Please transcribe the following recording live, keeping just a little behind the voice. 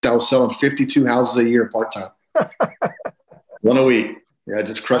I was selling 52 houses a year part-time. One a week. Yeah,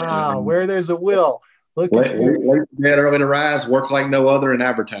 just crushed it. Where there's a will. Look at you. Late to bed, early to rise, work like no other, and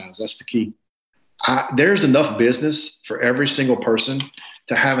advertise. That's the key. There's enough business for every single person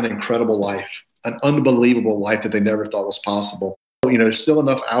to have an incredible life, an unbelievable life that they never thought was possible. There's still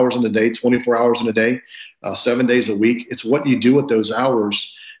enough hours in the day, 24 hours in a day, 7 days a week. It's what you do with those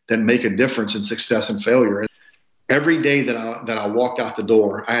hours that make a difference in success and failure. And every day that I walked out the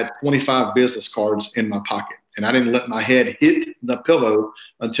door, I had 25 business cards in my pocket, and I didn't let my head hit the pillow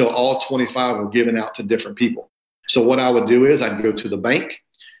until all 25 were given out to different people. So what I would do is I'd go to the bank.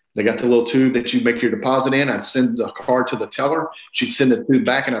 They got the little tube that you make your deposit in. I'd send the card to the teller. She'd send the tube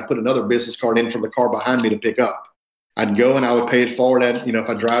back, and I'd put another business card in from the car behind me to pick up. I'd go and I would pay it forward at, if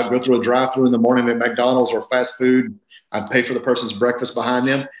I go through a drive-through in the morning at McDonald's or fast food, I'd pay for the person's breakfast behind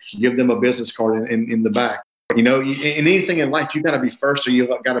them, give them a business card in the back. In anything in life, you got to be first or you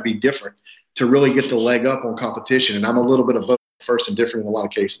got to be different to really get the leg up on competition. And I'm a little bit of both, first and different in a lot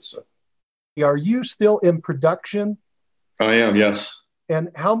of cases. So. Are you still in production? I am, yes. And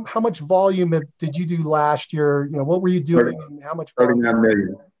how much volume did you do last year? What were you doing and how much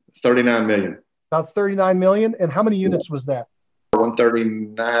volume? 39 million. About 39 million. And how many units was that?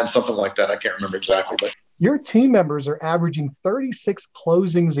 139, something like that. I can't remember exactly. But your team members are averaging 36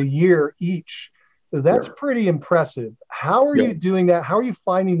 closings a year each. That's pretty impressive. How are you doing that? How are you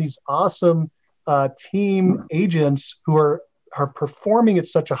finding these awesome team agents who are performing at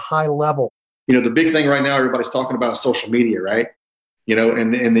such a high level? The big thing right now, everybody's talking about is social media, right?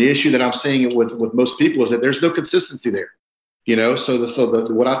 And the issue that I'm seeing with most people is that there's no consistency there. So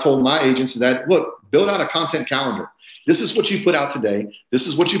what I told my agents is that, look, build out a content calendar. This is what you put out today. This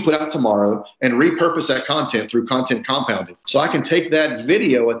is what you put out tomorrow, and repurpose that content through content compounding. So I can take that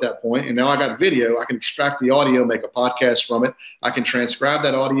video at that point, and now I got video. I can extract the audio, make a podcast from it. I can transcribe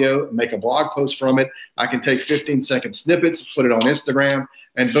that audio, make a blog post from it. I can take 15-second snippets, put it on Instagram,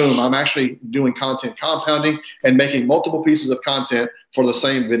 and boom, I'm actually doing content compounding and making multiple pieces of content for the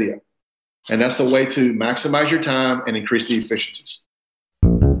same video. And that's the way to maximize your time and increase the efficiencies.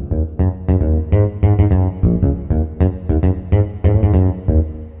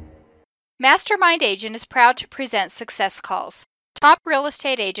 Mastermind Agent is proud to present Success Calls. Top real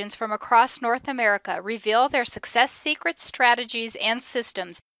estate agents from across North America reveal their success secrets, strategies, and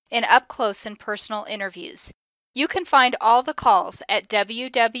systems in up-close and personal interviews. You can find all the calls at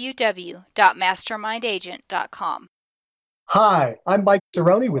www.mastermindagent.com. Hi, I'm Mike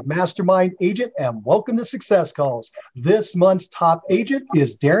Cerrone with Mastermind Agent, and welcome to Success Calls. This month's top agent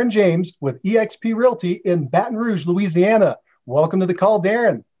is Darren James with eXp Realty in Baton Rouge, Louisiana. Welcome to the call,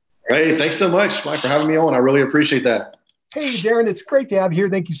 Darren. Hey, thanks so much, Mike, for having me on. I really appreciate that. Hey, Darren, it's great to have you here.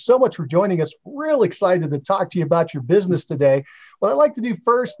 Thank you so much for joining us. Real excited to talk to you about your business today. What I'd like to do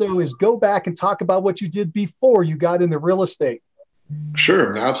first, though, is go back and talk about what you did before you got into real estate.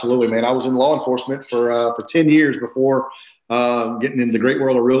 Sure, absolutely, man. I was in law enforcement for 10 years before getting into the great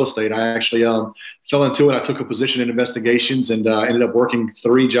world of real estate. I actually fell into it. I took a position in investigations and ended up working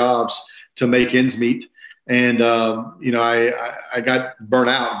 3 jobs to make ends meet. And, I got burnt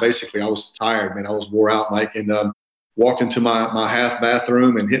out, basically. I was tired, man. I was wore out, Mike, and walked into my half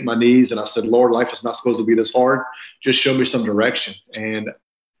bathroom and hit my knees. And I said, Lord, life is not supposed to be this hard. Just show me some direction. And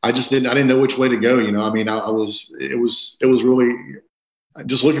I didn't know which way to go. It was really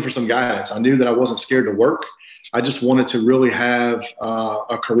just looking for some guidance. I knew that I wasn't scared to work. I just wanted to really have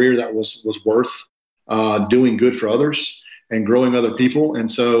a career that was worth doing good for others and growing other people.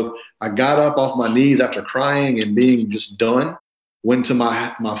 And so I got up off my knees after crying and being just done, went to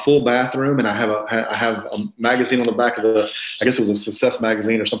my full bathroom, and I have a magazine on the back of I guess it was a Success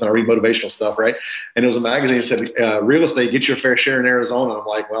magazine or something. I read motivational stuff, right? And it was a magazine that said, real estate, get your fair share in Arizona. I'm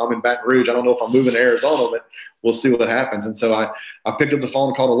like, well, I'm in Baton Rouge. I don't know if I'm moving to Arizona, but we'll see what happens. And so I picked up the phone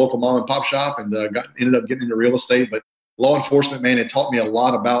and called a local mom and pop shop and ended up getting into real estate. But law enforcement, man, it taught me a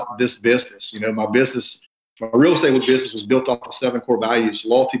lot about this business. My real estate business was built off of 7 core values: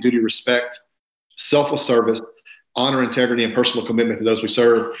 loyalty, duty, respect, selfless service, honor, integrity, and personal commitment to those we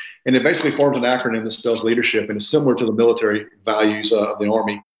serve. And it basically forms an acronym that spells leadership, and is similar to the military values of the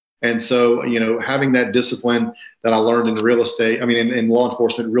Army. And so, having that discipline that I learned in real estate, in law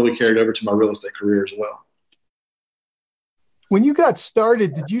enforcement, really carried over to my real estate career as well. When you got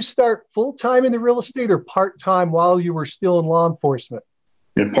started, did you start full-time in the real estate or part-time while you were still in law enforcement?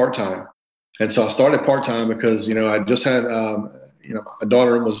 Part-time. And so I started part-time because, I just had, my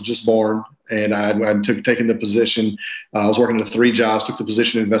daughter was just born, and I had taken the position. I was working at 3 jobs, took the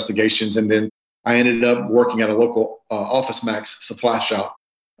position in investigations, and then I ended up working at a local Office Max supply shop,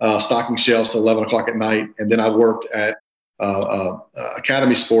 stocking shelves till 11 o'clock at night. And then I worked at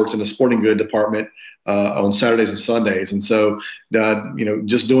Academy Sports in the sporting good department on Saturdays and Sundays. And so,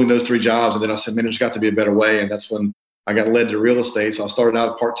 just doing those 3 jobs. And then I said, man, there's got to be a better way. And that's when I got led to real estate. So I started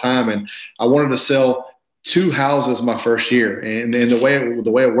out part-time, and I wanted to sell 2 houses my first year. And the way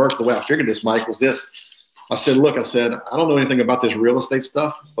it worked, the way I figured this, Mike, was this. I said, I don't know anything about this real estate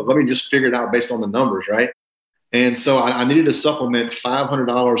stuff, but let me just figure it out based on the numbers, right? And so I needed to supplement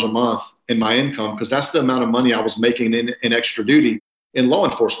 $500 a month in my income, because that's the amount of money I was making in extra duty in law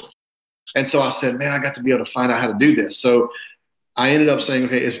enforcement. And so I said, man, I got to be able to find out how to do this. So I ended up saying,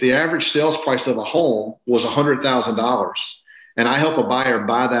 okay, if the average sales price of a home was $100,000 and I help a buyer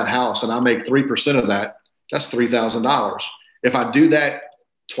buy that house and I make 3% of that, that's $3,000. If I do that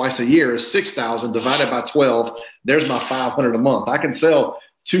twice a year, is $6,000 divided by 12. There's my $500 a month. I can sell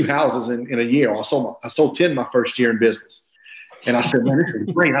 2 houses in a year. I sold 10 my first year in business. And I said, man, this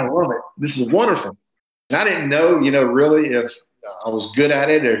is great. I love it. This is wonderful. And I didn't know, really if I was good at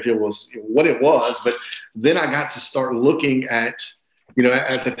it or if it was what it was. But then I got to start looking at,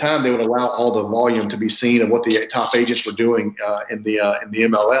 at the time they would allow all the volume to be seen of what the top agents were doing in the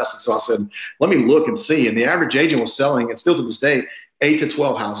MLS. And so I said, let me look and see. And the average agent was selling, and still to this day, 8 to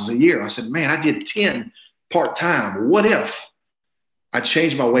 12 houses a year. I said, man, I did 10 part-time. What if I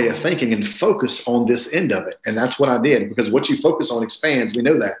changed my way of thinking and focus on this end of it? And that's what I did, because what you focus on expands. We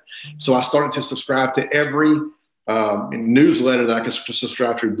know that. So I started to subscribe to every newsletter that I could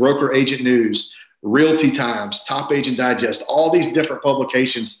subscribe to: Broker Agent News, Realty Times, Top Agent Digest, all these different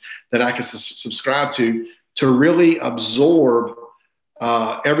publications that I could subscribe to really absorb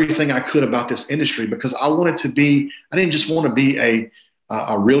everything I could about this industry, because I didn't just want to be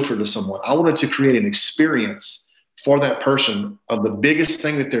a realtor to someone. I wanted to create an experience for that person of the biggest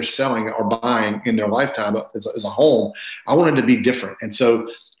thing that they're selling or buying in their lifetime as a home. I wanted to be different. And so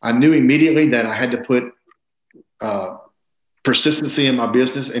I knew immediately that I had to put persistency in my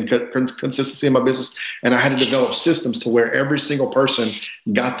business and consistency in my business. And I had to develop systems to where every single person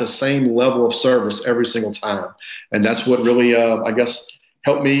got the same level of service every single time. And that's what really,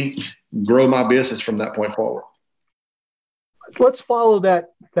 helped me grow my business from that point forward. Let's follow that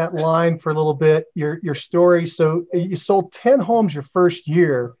line for a little bit, your story. So you sold 10 homes your first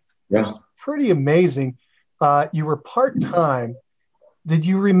year. Yeah. Pretty amazing. You were part-time. Did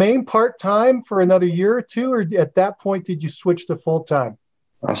you remain part-time for another year or two, or at that point did you switch to full-time?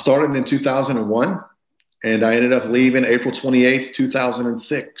 I started in 2001, and I ended up leaving April 28th,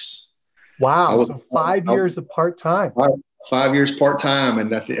 2006. Wow. So 5 years of part-time. 5 years part-time.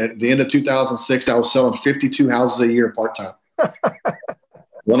 And at the end of 2006, I was selling 52 houses a year part-time.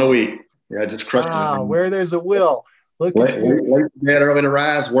 1 a week. Yeah, just crushed it. Wow, where there's a will. Late to bed, early to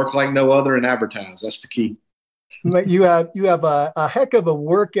rise, work like no other, and advertise. That's the key. You have a heck of a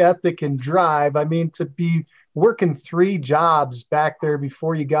work ethic and drive. I mean, to be working 3 jobs back there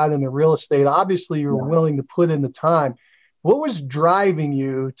before you got into real estate, obviously you were willing to put in the time. What was driving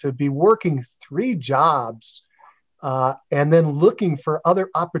you to be working 3 jobs and then looking for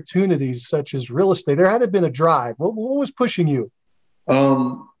other opportunities such as real estate? There had to have been a drive. What was pushing you?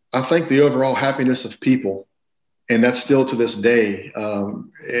 I think the overall happiness of people. And that's still to this day.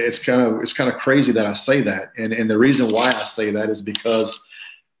 It's kind of crazy that I say that, and the reason why I say that is because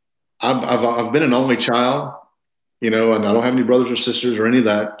I've been an only child, and I don't have any brothers or sisters or any of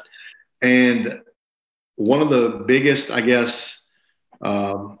that. And one of the biggest, I guess,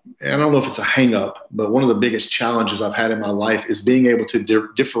 I don't know if it's a hang up, but one of the biggest challenges I've had in my life is being able to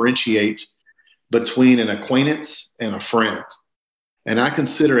differentiate between an acquaintance and a friend. And I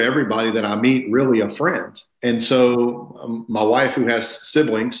consider everybody that I meet really a friend. And so my wife, who has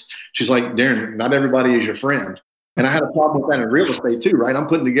siblings, she's like, Darren, not everybody is your friend. And I had a problem with that in real estate too, right? I'm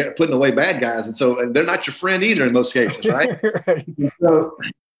putting away bad guys. And they're not your friend either in most cases, right? Right.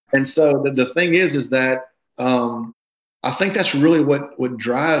 And so the thing is that I think that's really what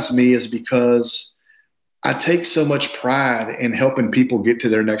drives me, is because I take so much pride in helping people get to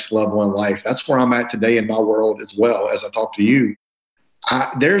their next level in life. That's where I'm at today in my world as well as I talk to you.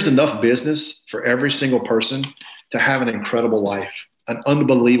 There's enough business for every single person to have an incredible life, an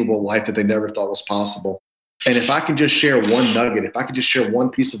unbelievable life that they never thought was possible. And if I can just share one nugget, if I could just share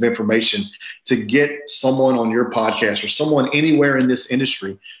one piece of information to get someone on your podcast or someone anywhere in this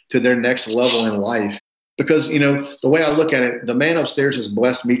industry to their next level in life, because, the way I look at it, the man upstairs has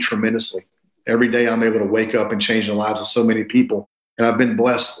blessed me tremendously. Every day I'm able to wake up and change the lives of so many people. And I've been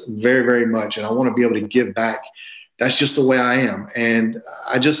blessed very, very much. And I want to be able to give back. That's just the way I am. And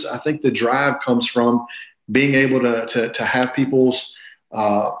I think the drive comes from being able to have people's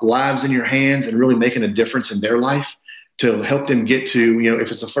lives in your hands and really making a difference in their life, to help them get to,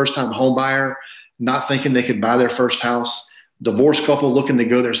 if it's a first time home buyer, not thinking they could buy their first house, divorced couple looking to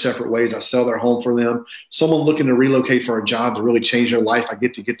go their separate ways, I sell their home for them. Someone looking to relocate for a job to really change their life, I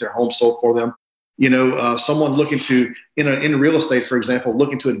get to get their home sold for them. Someone looking to, in real estate, for example,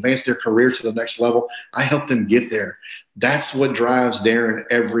 looking to advance their career to the next level, I help them get there. That's what drives Darren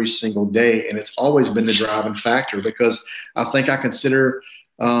every single day. And it's always been the driving factor, because I think I consider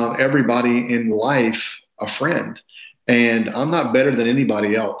everybody in life a friend. And I'm not better than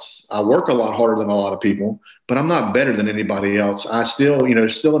anybody else. I work a lot harder than a lot of people, but I'm not better than anybody else. I still,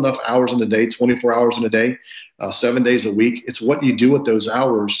 there's still enough hours in the day, 24 hours in a day, 7 days a week. It's what you do with those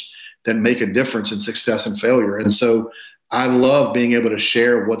hours that make a difference in success and failure. And so I love being able to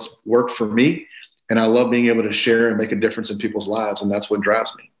share what's worked for me, and I love being able to share and make a difference in people's lives. And that's what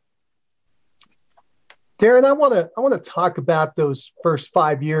drives me. Darren, I want to talk about those first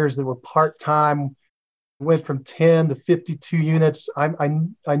 5 years that were part-time, went from 10 to 52 units. I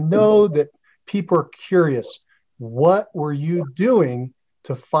know that people are curious. What were you doing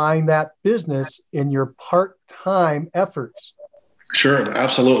to find that business in your part-time efforts? Sure,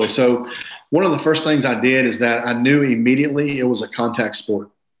 absolutely. So one of the first things I did is that I knew immediately it was a contact sport.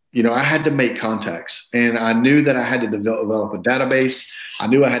 I had to make contacts, and I knew that I had to develop a database. I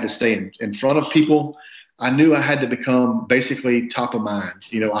knew I had to stay in front of people. I knew I had to become basically top of mind.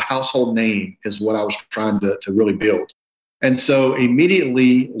 A household name is what I was trying to really build. And so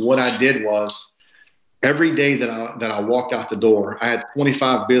immediately what I did was, every day that I walked out the door, I had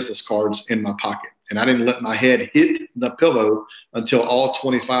 25 business cards in my pocket. And I didn't let my head hit the pillow until all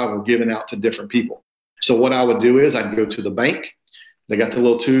 25 were given out to different people. So what I would do is I'd go to the bank. They got the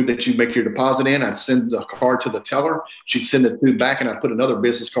little tube that you make your deposit in. I'd send the card to the teller. She'd send the tube back, and I'd put another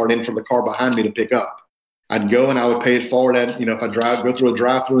business card in for the car behind me to pick up. I'd go and I would pay it forward at, if I go through a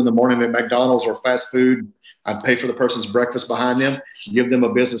drive-through in the morning at McDonald's or fast food, I'd pay for the person's breakfast behind them, give them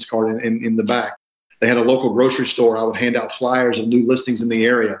a business card in the back. They had a local grocery store. I would hand out flyers of new listings in the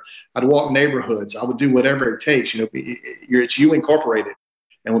area. I'd walk neighborhoods. I would do whatever it takes. It's you incorporated.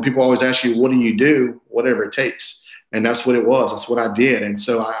 And when people always ask you, what do you do? Whatever it takes. And that's what it was. That's what I did. And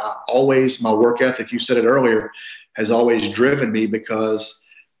so my work ethic, you said it earlier, has always driven me, because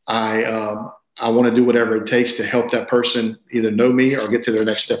I want to do whatever it takes to help that person either know me or get to their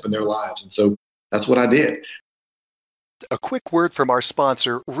next step in their lives. And so that's what I did. A quick word from our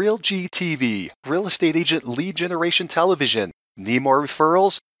sponsor, RealG TV, Real Estate Agent Lead Generation Television. Need more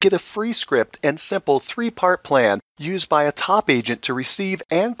referrals? Get a free script and simple 3-part plan used by a top agent to receive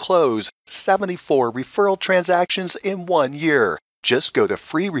and close 74 referral transactions in 1 year. Just go to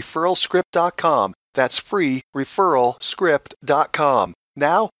freereferralscript.com. That's freereferralscript.com.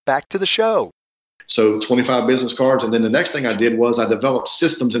 Now, back to the show. So 25 business cards. And then the next thing I did was I developed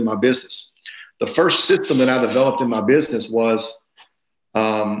systems in my business. The first system that I developed in my business was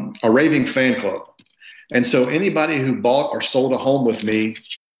a raving fan club. And so anybody who bought or sold a home with me,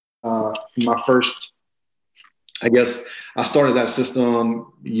 my first, I started that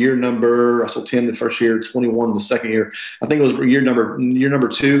system I sold 10 the first year, 21 the second year. I think it was year number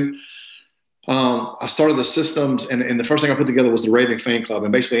 2. I started the systems, and the first thing I put together was the Raving Fan Club.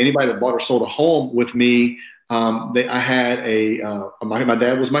 And basically anybody that bought or sold a home with me, I had my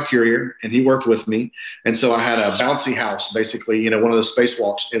dad was my courier, and he worked with me. And so I had a bouncy house, basically, one of the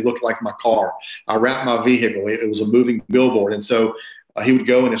spacewalks. It looked like my car. I wrapped my vehicle. It was a moving billboard. And so he would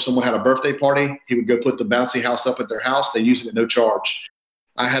go, and if someone had a birthday party, he would go put the bouncy house up at their house. They used it at no charge.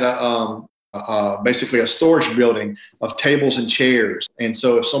 I had basically a storage building of tables and chairs. And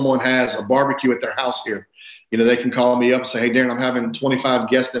so if someone has a barbecue at their house here, they can call me up and say, hey, Darren, I'm having 25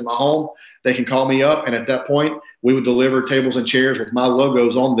 guests in my home. They can call me up. And at that point, we would deliver tables and chairs with my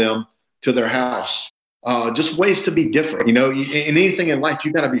logos on them to their house. Just ways to be different. In anything in life,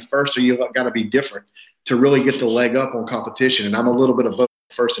 you got to be first, or you got to be different to really get the leg up on competition. And I'm a little bit of both,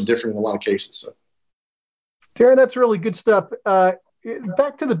 first and different in a lot of cases. So. Darren, that's really good stuff.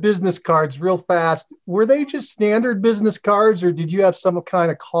 Back to the business cards real fast. Were they just standard business cards, or did you have some kind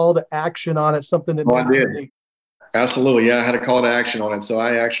of call to action on it? Something that I did. Absolutely. Yeah, I had a call to action on it. So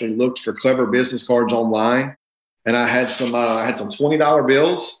I actually looked for clever business cards online, and I had some $20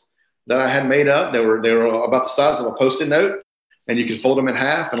 bills that I had made up. They were about the size of a Post-it note, and you could fold them in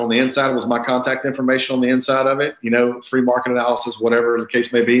half. And on the inside was my contact information on the inside of it, free market analysis, whatever the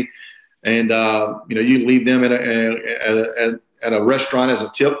case may be. And, you leave them at a restaurant as a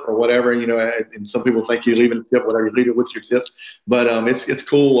tip or whatever, and some people think you leave it a tip, whatever, you leave it with your tip. But it's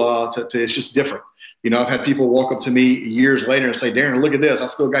cool it's just different. I've had people walk up to me years later and say, Darren, look at this. I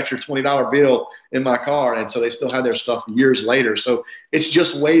still got your $20 bill in my car. And so they still have their stuff years later. So it's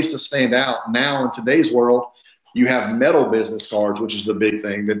just ways to stand out. Now in today's world, you have metal business cards, which is the big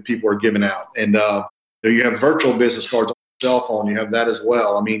thing that people are giving out. And you have virtual business cards. cell phone, you have that as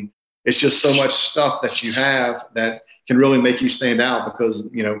well. I mean, it's just so much stuff that you have that can really make you stand out because,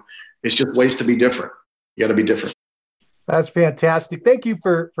 it's just ways to be different. You got to be different. That's fantastic. Thank you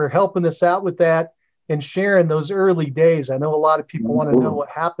for helping us out with that and sharing those early days. I know a lot of people want to know what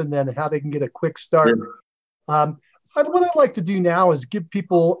happened then and how they can get a quick start. Sure. What I'd like to do now is give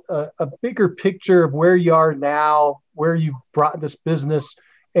people a bigger picture of where you are now, where you've brought this business,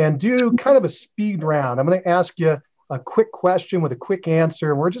 and do kind of a speed round. I'm going to ask you a quick question with a quick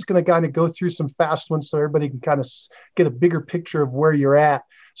answer, and we're just going to kind of go through some fast ones so everybody can kind of get a bigger picture of where you're at.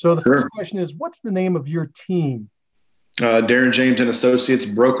 So the first question is, what's the name of your team? Darren James and Associates,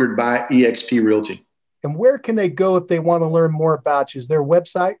 brokered by eXp Realty. And where can they go if they want to learn more about you? Is there a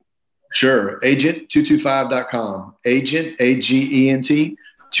website? Sure. Agent225.com. Agent, AGENT,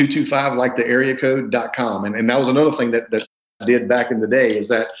 225, like the area code.com. And that was another thing that I did back in the day is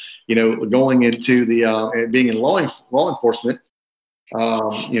that, going into the being in law enforcement,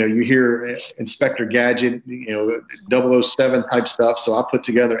 you hear Inspector Gadget, 007 type stuff. So I put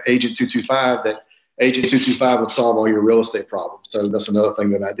together Agent 225 that Agent 225 would solve all your real estate problems. So that's another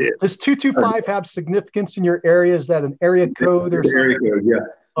thing that I did. Does 225 have significance in your area? Is that an area code or something? Area code, yeah.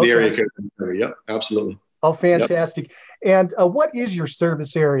 Okay. The area code. Yep, absolutely. Oh, fantastic. Yep. And what is your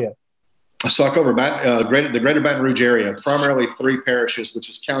service area? So I cover the greater Baton Rouge area, primarily 3 parishes, which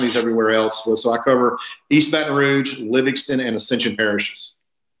is counties everywhere else. So I cover East Baton Rouge, Livingston, and Ascension parishes.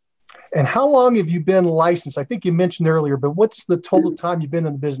 And how long have you been licensed? I think you mentioned earlier, but what's the total time you've been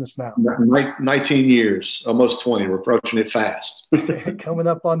in the business now? 19 years, almost 20. We're approaching it fast. Coming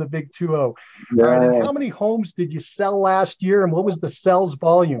up on the big 2-0. Yeah. All right, and how many homes did you sell last year, and what was the sales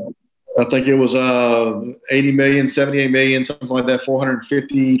volume? I think it was 80 million, 78 million, something like that,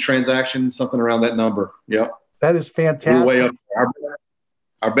 450 transactions, something around that number. Yep. That is fantastic. We're way up.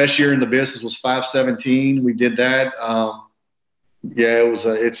 Our best year in the business was 517. We did that. Yeah, it was.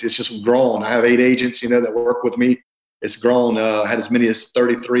 It's just grown. I have 8 agents, that work with me. It's grown. I had as many as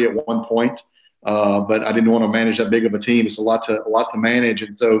 33 at one point, but I didn't want to manage that big of a team. It's a lot to manage,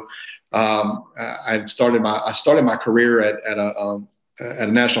 and so I started my career at a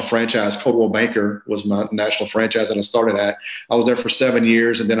national franchise. Coldwell Banker was my national franchise that I started at. I was there for 7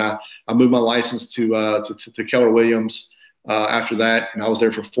 years, and then I moved my license to Keller Williams after that, and I was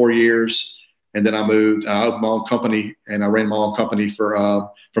there for 4 years. And then I moved. I opened my own company, and I ran my own company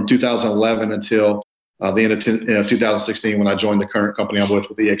for from 2011 until the end of 2016 when I joined the current company I'm with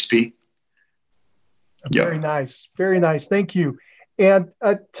eXp. Very nice, very nice. Thank you. And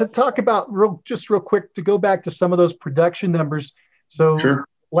to talk about real quick, to go back to some of those production numbers. So sure.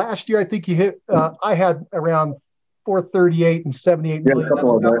 Last year, I think you hit. I had around 438 and 78 million. That's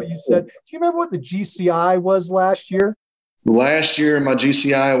about what you said. Do you remember what the GCI was last year? Last year, my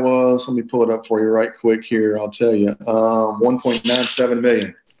GCI was, let me pull it up for you right quick here. I'll tell you, 1.97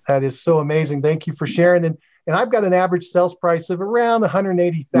 million. That is so amazing. Thank you for sharing. And I've got an average sales price of around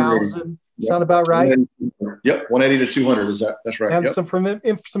 180,000. Yep. Sound about right? Yep, 180 to 200 is that? That's right. And yep.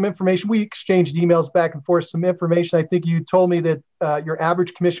 some information. We exchanged emails back and forth. Some information. I think you told me that your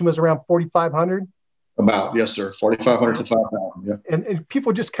average commission was around 4,500. About, yes, sir. 4,500 to 5,000. Yeah. And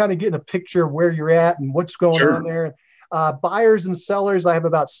people just kind of getting a picture of where you're at and what's going on there. Buyers and sellers, I have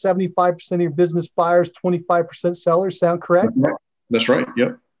about 75% of your business buyers, 25% sellers. Sound correct? That's right.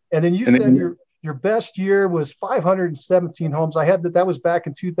 Yep. And then you said your best year was 517 homes. I had that was back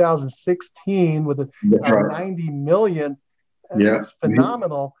in 2016 with 90 million. Yeah. That's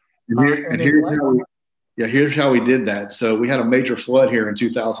phenomenal. Here's how we did that. So we had a major flood here in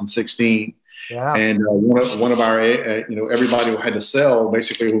 2016. Yeah. And one of our, everybody had to sell.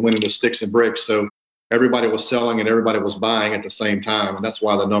 Basically, we went into sticks and bricks. So everybody was selling and everybody was buying at the same time. And that's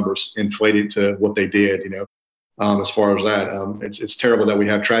why the numbers inflated to what they did, as far as that. It's terrible that we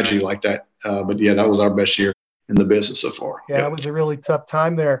have tragedy like that. But yeah, that was our best year in the business so far. Yeah, It was a really tough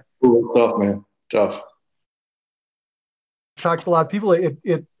time there. Tough, man. Tough. Talked to a lot of people.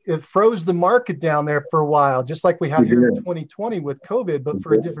 It froze the market down there for a while, just like we had here in 2020 with COVID, but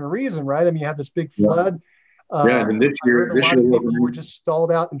for a different reason, right? I mean, you had this big flood. And this year, people were just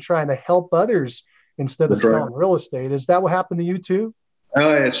stalled out and trying to help others instead of selling real estate. Is that what happened to you too?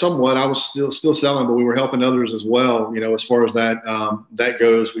 Somewhat. I was still selling, but we were helping others as well. As far as that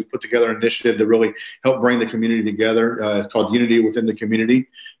goes, we put together an initiative to really help bring the community together. It's called Unity Within the Community.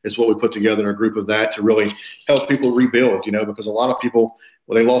 It's what we put together, a group of that to really help people rebuild. Because a lot of people,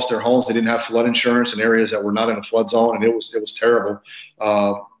 they lost their homes. They didn't have flood insurance in areas that were not in a flood zone, and it was terrible.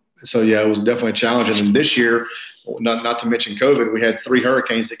 So yeah, it was definitely a challenge. And then this year, not to mention COVID, we had 3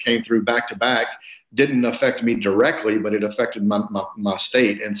 hurricanes that came through back to back. Didn't affect me directly, but it affected my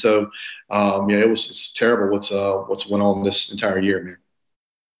state. And so, it's terrible what's went on this entire year, man.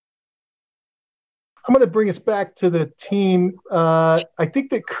 I'm going to bring us back to the team. I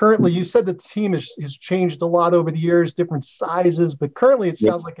think that currently, you said the team has changed a lot over the years, different sizes, but currently it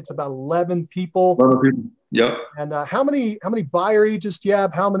sounds like it's about 11 people. 11 people. Yep. And how many buyer agents do you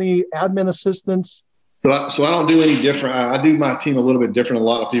have? How many admin assistants? So I don't do any different. I do my team a little bit different than a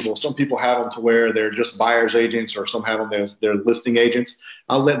lot of people. Some people have them to where they're just buyer's agents, or some have them as they're listing agents.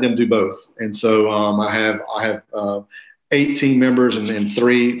 I'll let them do both. And so I have 8 team members and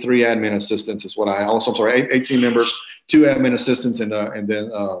three admin assistants is what I also. I'm sorry, 8 team members, 2 admin assistants, and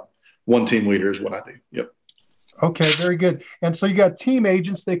then 1 team leader is what I do. Yep. Okay, very good. And so you got team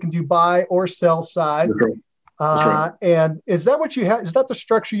agents; they can do buy or sell side. That's right. Right. And is that what you had? Is that the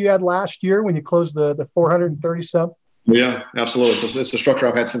structure you had last year when you closed the 437? Yeah, absolutely. It's the structure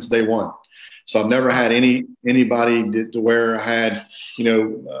I've had since day one. So I've never had anybody to where I had,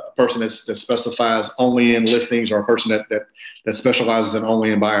 a person that specifies only in listings, or a person that specializes in only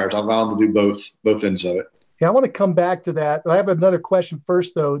in buyers. I've allowed to do both ends of it. Yeah, I want to come back to that. I have another question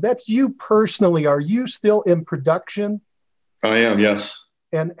first, though. That's you personally. Are you still in production? I am, yes.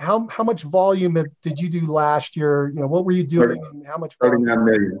 And how much volume did you do last year? What were you doing, and how much volume?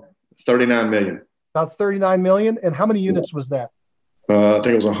 39 million. About 39 million. And how many units was that? I think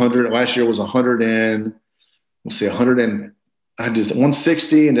it was 100. Last year was 100 and, I did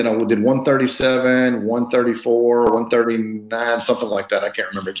 160, and then I did 137, 134, 139, something like that. I can't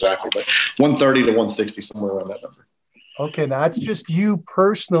remember exactly, but 130 to 160, somewhere around that number. Okay, now that's just you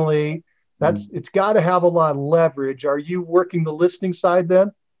personally. It's got to have a lot of leverage. Are you working the listing side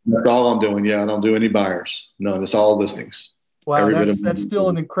then? That's all I'm doing. Yeah, I don't do any buyers. No, it's all listings. Wow, that's still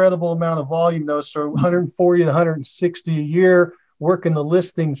an incredible amount of volume, though. So 140 to 160 a year, working the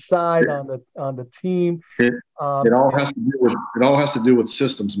listing side on the team. It all has to do with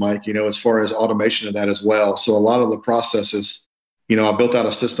systems, Mike. As far as automation of that as well. So a lot of the processes. I built out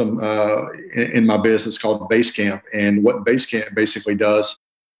a system in my business called Basecamp, and what Basecamp basically does.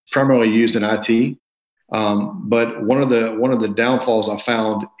 Primarily used in IT, but one of the downfalls I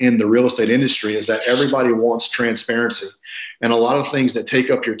found in the real estate industry is that everybody wants transparency, and a lot of things that take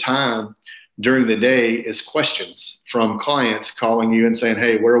up your time during the day is questions from clients calling you and saying,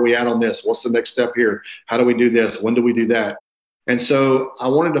 "Hey, where are we at on this? What's the next step here? How do we do this? When do we do that?" And so I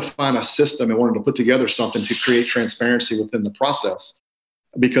wanted to find a system and wanted to put together something to create transparency within the process,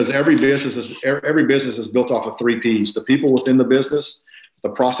 because every business is built off of 3 Ps: the people within the business, the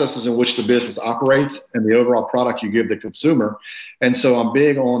processes in which the business operates, and the overall product you give the consumer. And so I'm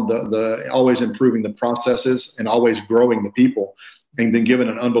big on the always improving the processes and always growing the people, and then giving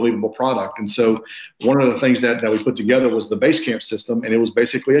an unbelievable product. And so one of the things that we put together was the Basecamp system, and it was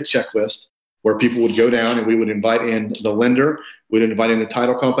basically a checklist where people would go down and we would invite in the lender, we'd invite in the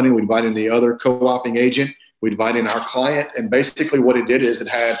title company, we'd invite in the other co-oping agent, we'd invite in our client. And basically what it did is it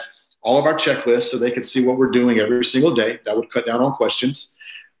had all of our checklists so they could see what we're doing every single day. That would cut down on questions.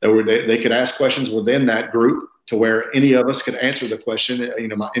 They could ask questions within that group to where any of us could answer the question,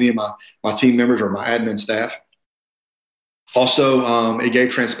 any of my team members or my admin staff. Also, it gave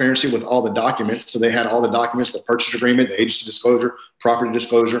transparency with all the documents. So they had all the documents, the purchase agreement, the agency disclosure, property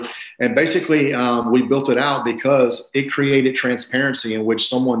disclosure. And basically, we built it out because it created transparency in which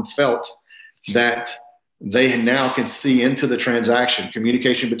someone felt that they now can see into the transaction,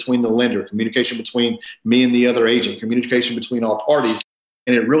 communication between the lender, communication between me and the other agent, communication between all parties.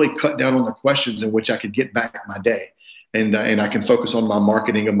 And it really cut down on the questions in which I could get back my day. And I can focus on my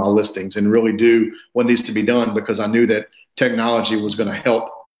marketing of my listings and really do what needs to be done, because I knew that technology was going to help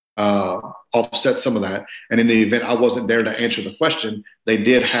offset some of that. And in the event I wasn't there to answer the question, they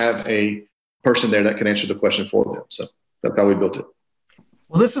did have a person there that could answer the question for them. So that's how we built it.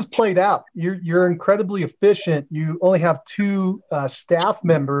 Well, this is played out. You're incredibly efficient. You only have 2 staff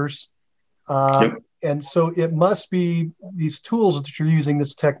members. Yep. And so it must be these tools that you're using,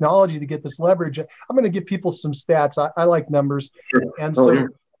 this technology to get this leverage. I'm going to give people some stats. I like numbers. Sure. And so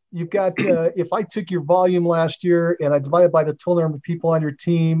you've got, if I took your volume last year and I divided by the total number of people on your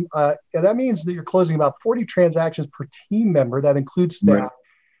team, that means that you're closing about 40 transactions per team member. That includes staff. Right.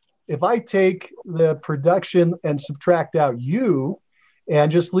 If I take the production and subtract out you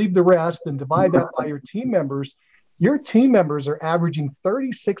and just leave the rest and divide that by your team members, your team members are averaging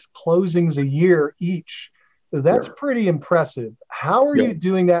 36 closings a year each. That's pretty impressive. How are you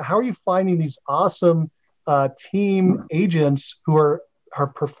doing that? How are you finding these awesome team agents who are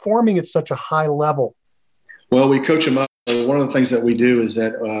performing at such a high level? Well, we coach them up So one of the things that we do is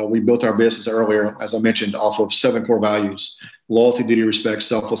that we built our business earlier, as I mentioned, off of 7 core values: loyalty, duty, respect,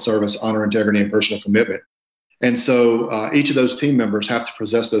 selfless service, honor, integrity, and personal commitment. And so each of those team members have to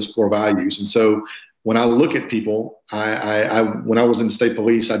possess those core values. And so when I look at people, when I was in the state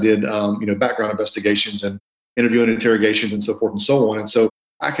police, I did background investigations and interview and interrogations and so forth and so on. And so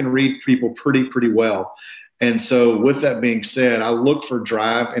I can read people pretty well. And so with that being said, I look for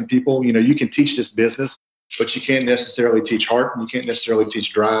drive in people. You can teach this business, but you can't necessarily teach heart, and you can't necessarily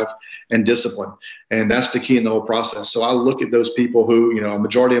teach drive and discipline. And that's the key in the whole process. So I look at those people who, a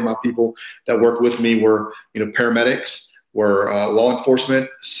majority of my people that work with me were, paramedics, were law enforcement,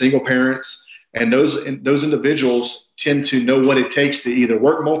 single parents, and those individuals tend to know what it takes to either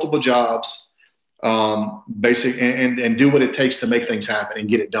work multiple jobs, and do what it takes to make things happen and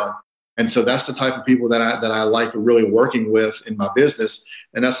get it done. And so that's the type of people that I like really working with in my business,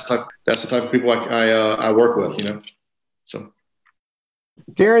 and that's the type of people I work with. So,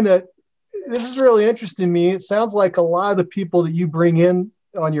 Darren, this is really interesting to me. It sounds like a lot of the people that you bring in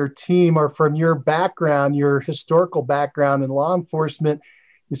on your team are from your background, your historical background in law enforcement.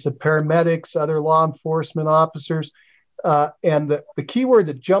 You said paramedics, other law enforcement officers, and the key word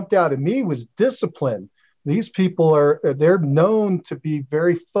that jumped out at me was discipline. These people they're known to be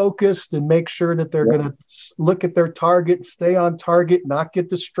very focused and make sure that they're going to look at their target, stay on target, not get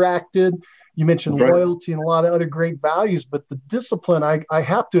distracted. You mentioned loyalty and a lot of other great values, but the discipline I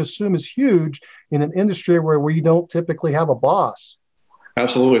have to assume is huge in an industry where we don't typically have a boss.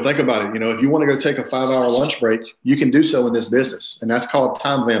 Absolutely. Think about it. If you want to go take a 5-hour lunch break, you can do so in this business, and that's called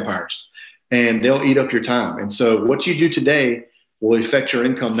time vampires, and they'll eat up your time. And so what you do today will affect your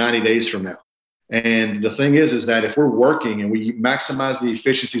income 90 days from now. And the thing is that if we're working and we maximize the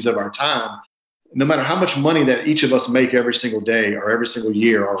efficiencies of our time, no matter how much money that each of us make every single day or every single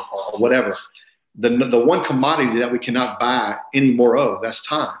year or whatever, the one commodity that we cannot buy any more of, that's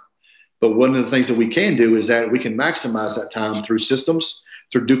time. But one of the things that we can do is that we can maximize that time through systems,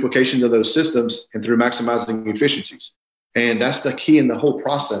 through duplication of those systems, and through maximizing efficiencies. And that's the key in the whole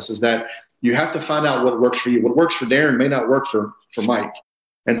process, is that you have to find out what works for you. What works for Darren may not work for Mike.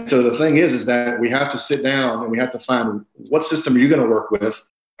 And so the thing is that we have to sit down and we have to find what system are you going to work with,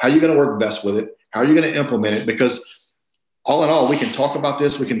 how are you going to work best with it, how are you going to implement it? Because all in all, we can talk about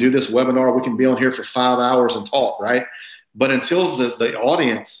this, we can do this webinar, we can be on here for 5 hours and talk, right? But until the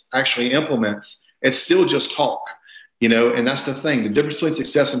audience actually implements, it's still just talk, and that's the thing. The difference between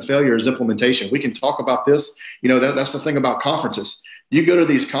success and failure is implementation. We can talk about this, that's the thing about conferences. You go to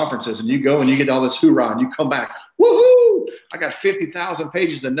these conferences and you go and you get all this hoorah and you come back, woohoo! I got 50,000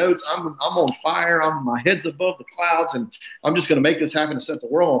 pages of notes. I'm on fire. My head's above the clouds, and I'm just going to make this happen and set the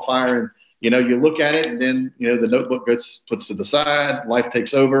world on fire. And you look at it, and then the notebook gets puts to the side. Life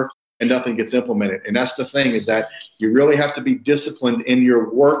takes over, and nothing gets implemented. And that's the thing, is that you really have to be disciplined in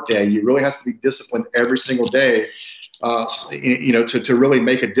your work day. You really have to be disciplined every single day. To really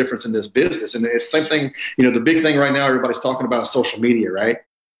make a difference in this business. And it's the same thing, the big thing right now, everybody's talking about is social media, right?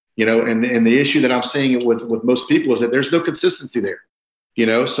 And the issue that I'm seeing with most people is that there's no consistency there.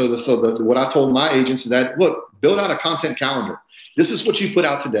 So what I told my agents is that, look, build out a content calendar. This is what you put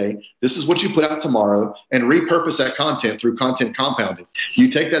out today. This is what you put out tomorrow, and repurpose that content through content compounding. You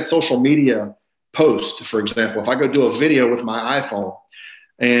take that social media post, for example, if I go do a video with my iPhone,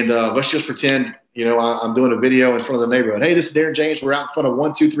 and let's just pretend, I'm doing a video in front of the neighborhood. Hey, this is Darren James. We're out in front of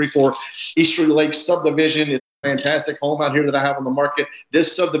 1234 Easterly Lake subdivision. It's a fantastic home out here that I have on the market.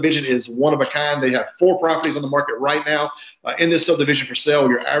 This subdivision is one of a kind. They have 4 properties on the market right now in this subdivision for sale.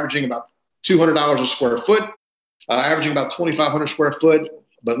 You're averaging about $200 a square foot, averaging about 2,500 square foot.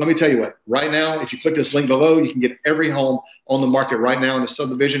 But let me tell you what, right now, if you click this link below, you can get every home on the market right now in the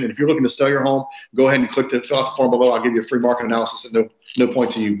subdivision. And if you're looking to sell your home, go ahead and fill out the form below. I'll give you a free market analysis at no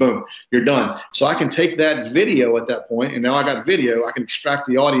point to you. Boom, you're done. So I can take that video at that point, and now I got video. I can extract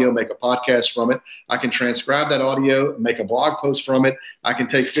the audio, make a podcast from it. I can transcribe that audio, make a blog post from it. I can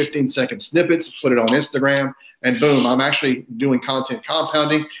take 15-second snippets, put it on Instagram, and boom, I'm actually doing content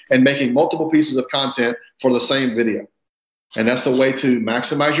compounding and making multiple pieces of content for the same video. And that's the way to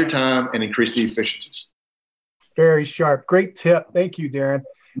maximize your time and increase the efficiencies. Very sharp. Great tip. Thank you, Darren.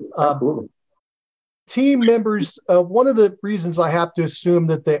 Team members, one of the reasons I have to assume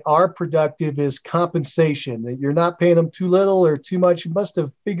that they are productive is compensation, that you're not paying them too little or too much. You must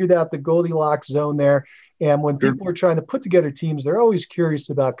have figured out the Goldilocks zone there. And when people are trying to put together teams, they're always curious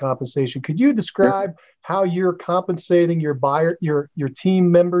about compensation. Could you describe how you're compensating your team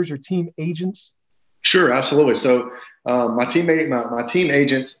members, your team agents? Sure, absolutely. So my team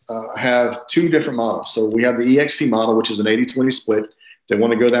agents have 2 different models. So we have the EXP model, which is an 80-20 split. they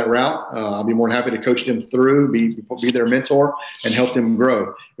want to go that route, I'll be more than happy to coach them through, be their mentor, and help them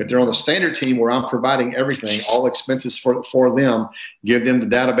grow. If they're on the standard team where I'm providing everything, all expenses for them, give them the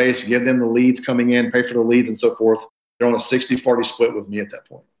database, give them the leads coming in, pay for the leads and so forth, they're on a 60-40 split with me at that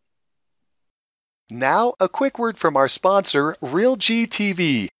point. Now, a quick word from our sponsor, RealG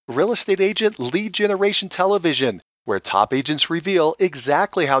TV, Real Estate Agent Lead Generation Television, where top agents reveal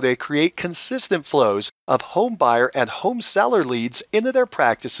exactly how they create consistent flows of home buyer and home seller leads into their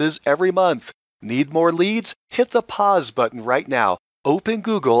practices every month. Need more leads? Hit the pause button right now. Open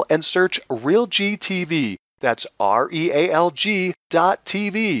Google and search RealG TV. That's RealG.TV.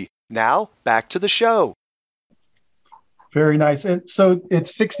 Now, back to the show. Very nice. And so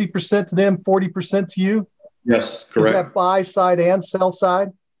it's 60% to them, 40% to you? Yes, correct. Is that buy side and sell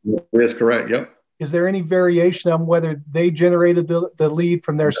side? Yes, correct. Yep. Is there any variation on whether they generated the lead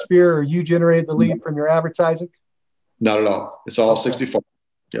from their sphere or you generated the lead from your advertising? Not at all. It's all 64.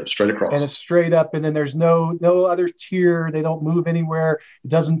 Yep, straight across. And it's straight up, and then there's no other tier. They don't move anywhere. It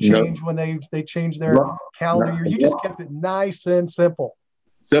doesn't change when they change their calendar year. You just kept it nice and simple.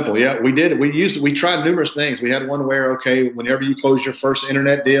 Simple, yeah. We did. We tried numerous things. We had one where, okay, whenever you close your first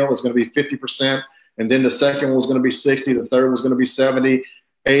internet deal, it's going to be 50%, and then the second one was going to be 60, the third was going to be 70,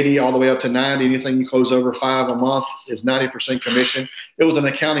 80, all the way up to 90. Anything you close over 5 a month is 90% commission. It was an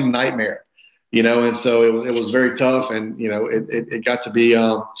accounting nightmare, and so it was very tough, and it got to be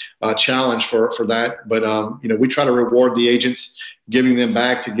a challenge for that. But we try to reward the agents, giving them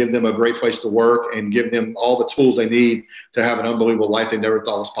back to give them a great place to work and give them all the tools they need to have an unbelievable life they never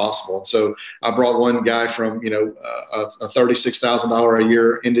thought was possible. And so I brought one guy from, a $36,000 a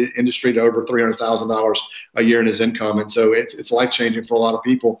year industry to over $300,000 a year in his income. And so it's life-changing for a lot of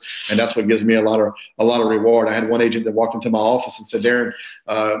people. And that's what gives me a lot of reward. I had one agent that walked into my office and said, Darren,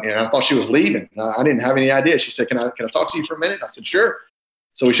 and I thought she was leaving. I didn't have any idea. She said, can I talk to you for a minute? I said, sure.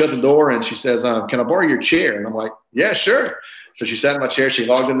 So we shut the door and she says, can I borrow your chair? And I'm like, yeah, sure. So she sat in my chair. She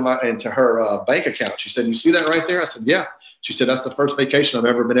logged into her bank account. She said, you see that right there? I said, yeah. She said, that's the first vacation I've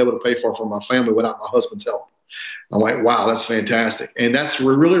ever been able to pay for my family without my husband's help. I'm like, wow, that's fantastic. And that's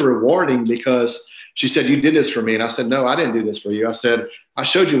really rewarding because she said, you did this for me. And I said, no, I didn't do this for you. I said, I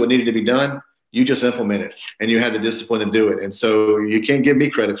showed you what needed to be done. You just implement it and you had the discipline to do it. And so you can't give me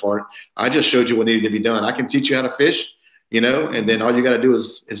credit for it. I just showed you what needed to be done. I can teach you how to fish, and then all you got to do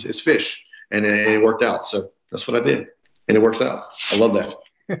is fish. And it worked out. So that's what I did. And it works out. I love that.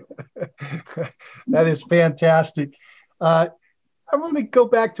 That is fantastic. I want to go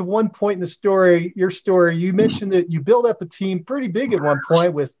back to one point in your story. You mentioned that you built up a team pretty big at one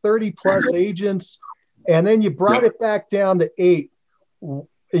point with 30 plus agents, and then you brought it back down to 8.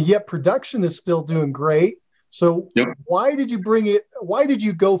 Yet production is still doing great. So why did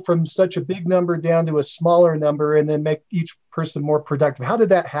you go from such a big number down to a smaller number and then make each person more productive? How did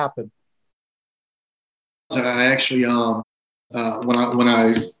that happen? I actually, when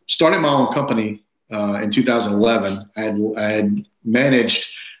I started my own company in 2011, I had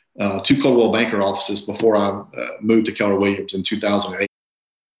managed 2 Coldwell Banker offices before I moved to Keller Williams in 2008.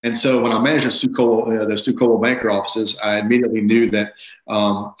 And so when I managed those two Coldwell Banker offices, I immediately knew that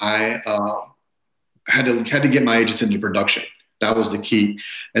I had to get my agents into production. That was the key.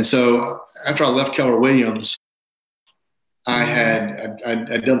 And so after I left Keller Williams, I'd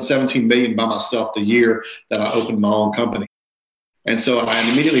done $17 million by myself the year that I opened my own company. And so I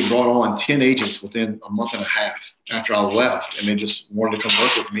immediately brought on 10 agents within a month and a half after I left, and they just wanted to come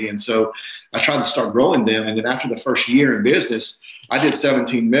work with me. And so I tried to start growing them. And then after the first year in business, I did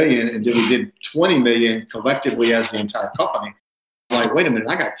 17 million, and then we did 20 million collectively as the entire company. I'm like, wait a minute,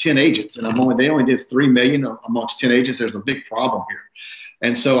 I got 10 agents, and they only did 3 million amongst 10 agents. There's a big problem here.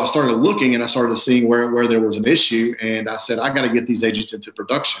 And so I started looking, and I started seeing where there was an issue, and I said, I got to get these agents into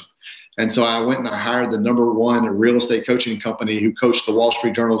production. And so I went and I hired the #1 real estate coaching company who coached the Wall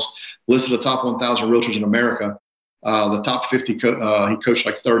Street Journal's list of the top 1,000 realtors in America. The top 50, he coached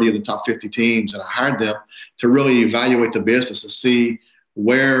like 30 of the top 50 teams, and I hired them to really evaluate the business to see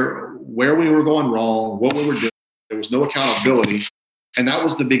where we were going wrong, what we were doing. There was no accountability. And that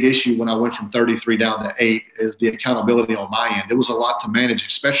was the big issue when I went from 33 down to 8, is the accountability on my end. There was a lot to manage,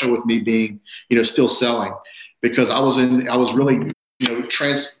 especially with me being, still selling, because I was really,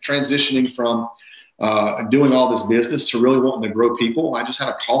 transitioning from doing all this business to really wanting to grow people. I just had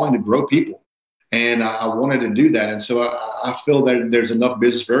a calling to grow people, and I wanted to do that. And so I feel that there's enough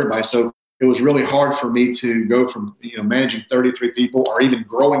business for everybody. So it was really hard for me to go from, managing 33 people or even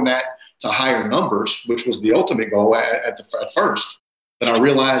growing that to higher numbers, which was the ultimate goal at first. But I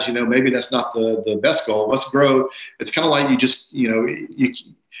realized, maybe that's not the best goal. Let's grow. It's kind of like you just,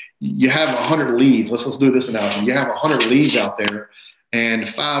 you have 100 leads. Let's do this analogy. You have 100 leads out there, and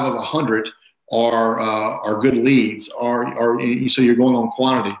 5 of 100 are good leads, so you're going on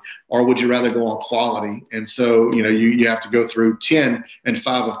quantity, or would you rather go on quality? And so, you have to go through 10, and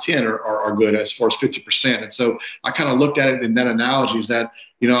 5 of 10 are good as far as 50%. And so I kind of looked at it in that analogy is that,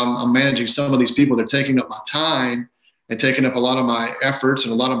 I'm managing some of these people. They're taking up my time and taking up a lot of my efforts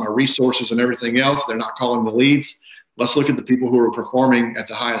and a lot of my resources and everything else. They're not calling the leads. Let's look at the people who are performing at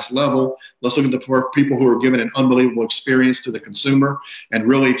the highest level. Let's look at the people who are giving an unbelievable experience to the consumer and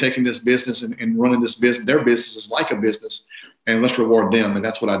really taking this business and running this business, their business is like a business, and let's reward them. And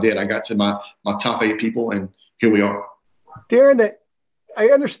that's what I did. I got to my top 8 people, and here we are. Darren, that I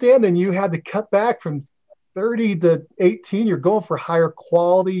understand then you had to cut back from 30 to 18. You're going for higher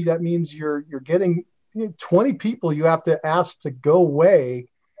quality. That means you're getting 20 people you have to ask to go away.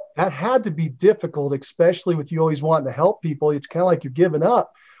 That had to be difficult, especially with you always wanting to help people. It's kind of like you're giving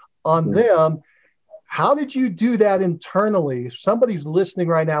up on them. How did you do that internally? If somebody's listening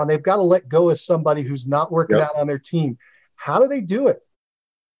right now and they've got to let go of somebody who's not working out on their team, how do they do it?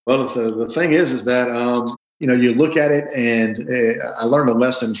 Well, the thing is that, you look at it, and I learned a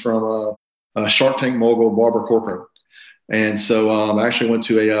lesson from a Shark Tank mogul, Barbara Corcoran. And so I actually went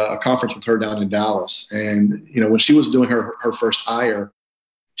to a conference with her down in Dallas. And, when she was doing her first hire,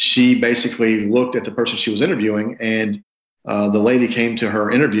 she basically looked at the person she was interviewing, and the lady came to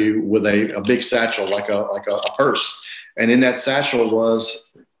her interview with a big satchel, like a purse. And in that satchel was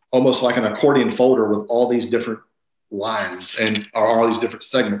almost like an accordion folder with all these different lines and all these different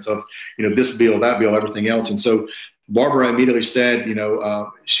segments of, this bill, that bill, everything else. And so Barbara immediately said,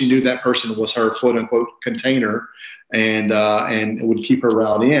 she knew that person was her quote unquote container, and would keep her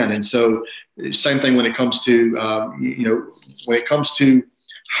riled in. And so same thing when it comes to,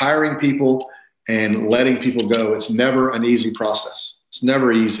 hiring people and letting people go. It's never an easy process. It's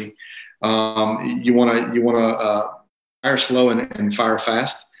never easy. You want to hire slow and fire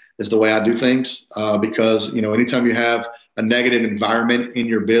fast is the way I do things, because anytime you have a negative environment in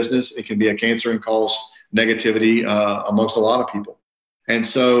your business, it can be a cancer and cause negativity amongst a lot of people. And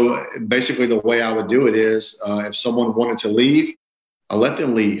so basically the way I would do it is, if someone wanted to leave, I let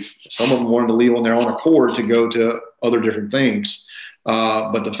them leave. Some of them wanted to leave on their own accord to go to other different things.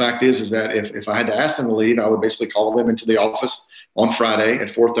 But the fact is that if I had to ask them to leave, I would basically call them into the office on Friday at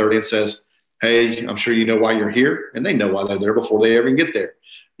 4:30 and says, "Hey, I'm sure you know why you're here." And they know why they're there before they ever get there.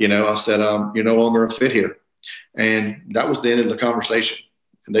 I said, "You're no longer a fit here." And that was the end of the conversation.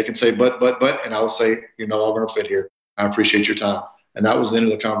 And they can say, but, and I would say, "You're no longer a fit here. I appreciate your time." And that was the end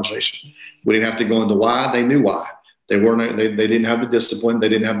of the conversation. We didn't have to go into why. They knew why. They didn't have the discipline. They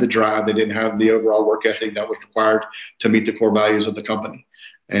didn't have the drive. They didn't have the overall work ethic that was required to meet the core values of the company.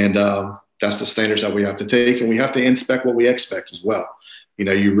 And that's the standards that we have to take. And we have to inspect what we expect as well.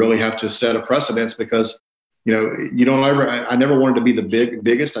 You really have to set a precedence, because, I never wanted to be the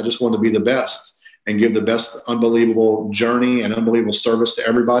biggest. I just wanted to be the best and give the best unbelievable journey and unbelievable service to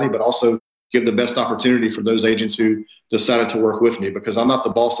everybody, but also give the best opportunity for those agents who decided to work with me, because I'm not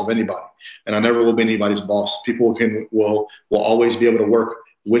the boss of anybody, and I never will be anybody's boss. People will always be able to work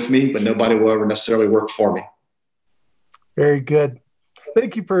with me, but nobody will ever necessarily work for me. Very good.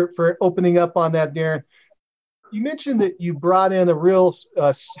 Thank you for opening up on that, Darren. You mentioned that you brought in a real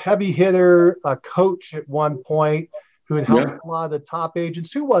heavy hitter, a coach at one point who had helped a lot of the top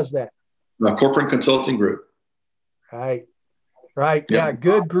agents. Who was that? My corporate consulting group. Right. Yeah.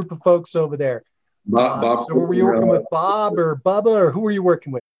 Good group of folks over there. Bob. So were you working with Bob or Bubba, or who were you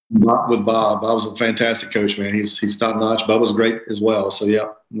working with? With Bob. Bob was a fantastic coach, man. He's top notch. Bubba's great as well. So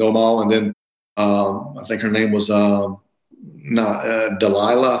know them all. And then I think her name was Delilah.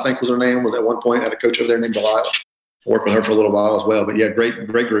 I think was her name. Was at one point, I had a coach over there named Delilah. I worked with her for a little while as well. But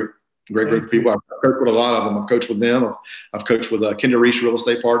great group. Great group of people. I've coached with a lot of them. I've coached with them. I've coached with Kinder Reach Real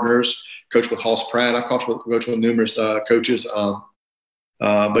Estate Partners, coached with Hoss Pratt. I've coached with numerous coaches.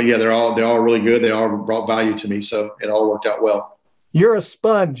 But they're all really good. They all brought value to me. So it all worked out well. You're a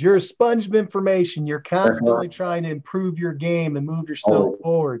sponge. You're a sponge of information. You're constantly trying to improve your game and move yourself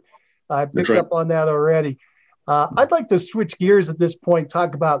forward. I picked up on that already. I'd like to switch gears at this point,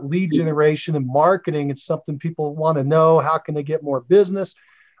 talk about lead generation and marketing. It's something people want to know. How can they get more business?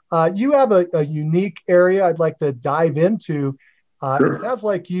 You have a unique area I'd like to dive into. It sounds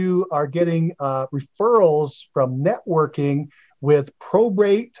like you are getting referrals from networking with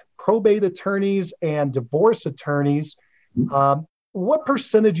probate attorneys and divorce attorneys. What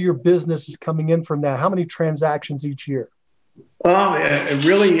percentage of your business is coming in from that? How many transactions each year? It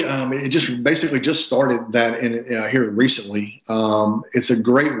really, it just basically just started that in here recently. It's a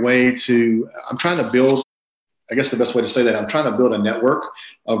great way I'm trying to build, I guess the best way to say that, I'm trying to build a network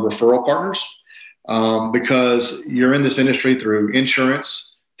of referral partners. because you're in this industry through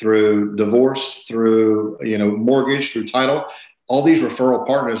insurance, through divorce, through, mortgage, through title, all these referral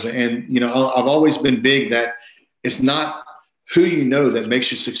partners. And, I've always been big that it's not who you know that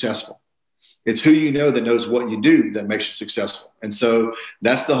makes you successful. It's who you know that knows what you do that makes you successful. And so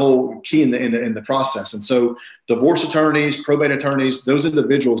that's the whole key in the process. And so divorce attorneys, probate attorneys, those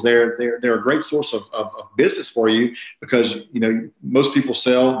individuals, they're a great source of business for you because, most people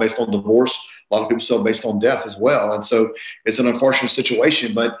sell based on divorce. A lot of people sell based on death as well. And so it's an unfortunate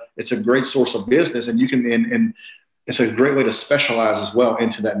situation, but it's a great source of business, and you can, and it's a great way to specialize as well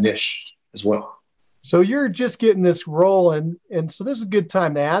into that niche as well. So you're just getting this rolling. And so this is a good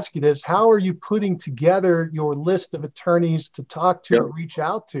time to ask you this. How are you putting together your list of attorneys to talk to or reach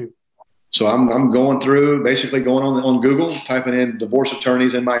out to? So I'm going through, basically going on Google, typing in divorce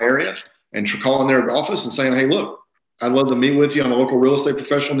attorneys in my area and calling their office and saying, hey, look, I'd love to meet with you. I'm a local real estate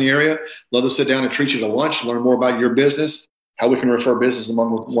professional in the area. Love to sit down and treat you to lunch, learn more about your business, how we can refer business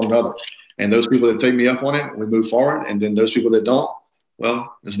among one another. And those people that take me up on it, we move forward. And then those people that don't,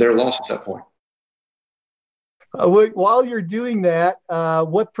 well, it's their loss at that point. While you're doing that,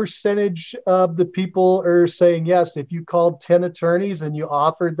 what percentage of the people are saying yes? If you called 10 attorneys and you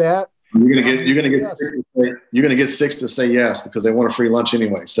offered that, you're gonna get 6 to say yes because they want a free lunch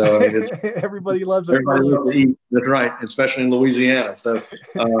anyway. So everybody loves it. Everybody loves to eat. That's right, especially in Louisiana. So it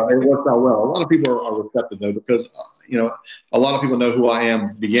works out well. A lot of people are receptive though because a lot of people know who I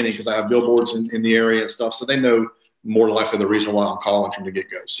am beginning because I have billboards in the area and stuff. So they know more than likely the reason why I'm calling from the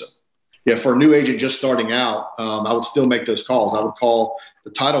get go. So. Yeah, for a new agent just starting out, I would still make those calls. I would call the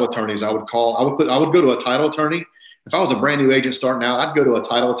title attorneys. I would go to a title attorney. If I was a brand new agent starting out, I'd go to a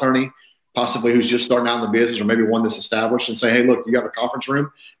title attorney, possibly who's just starting out in the business or maybe one that's established, and say, hey, look, you have a conference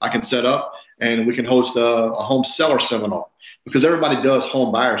room I can set up and we can host a home seller seminar because everybody does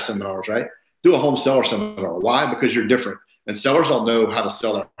home buyer seminars, right? Do a home seller seminar. Why? Because you're different. And sellers don't know how to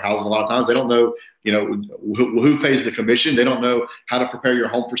sell their houses a lot of times. They don't know, who pays the commission. They don't know how to prepare your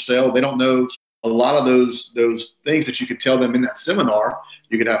home for sale. They don't know a lot of those things that you could tell them in that seminar.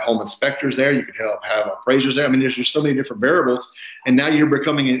 You could have home inspectors there. You could have appraisers there. I mean, there's just so many different variables. And now you're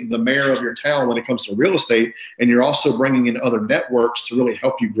becoming the mayor of your town when it comes to real estate. And you're also bringing in other networks to really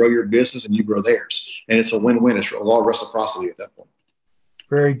help you grow your business and you grow theirs. And it's a win-win. It's a lot of reciprocity at that point.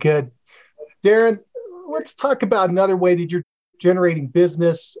 Very good. Darren, let's talk about another way that you're generating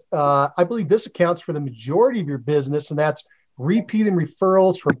business. I believe this accounts for the majority of your business, and that's repeat and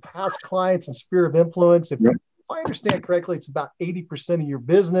referrals from past clients and sphere of influence. If I understand correctly, it's about 80% of your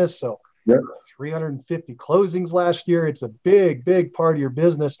business. So 350 closings last year. It's a big, big part of your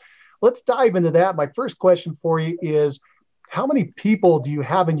business. Let's dive into that. My first question for you is, how many people do you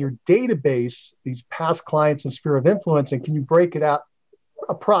have in your database, these past clients and sphere of influence, and can you break it out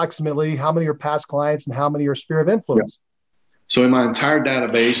approximately how many are past clients and how many are sphere of influence? So in my entire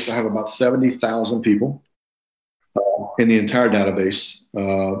database, I have about 70,000 people in the entire database.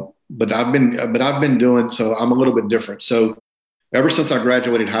 But I've been doing, so I'm a little bit different. So ever since I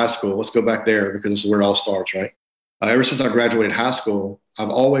graduated high school, let's go back there because this is where it all starts, right? Ever since I graduated high school, I've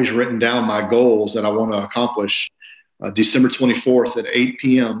always written down my goals that I want to accomplish. December 24th at 8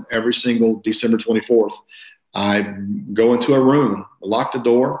 p.m. every single December 24th. I go into a room, lock the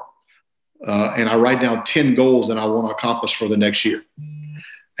door, and I write down 10 goals that I want to accomplish for the next year.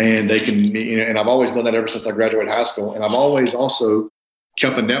 And they can, and I've always done that ever since I graduated high school. And I've always also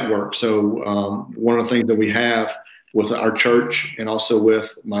kept a network. So one of the things that we have with our church and also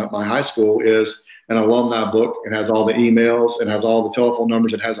with my high school is an alumni book. It has all the emails, it has all the telephone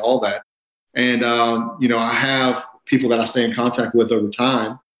numbers, it has all that. And, I have people that I stay in contact with over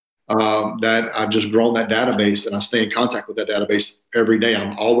time. That I've just grown that database and I stay in contact with that database every day.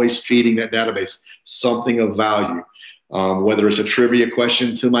 I'm always feeding that database something of value, whether it's a trivia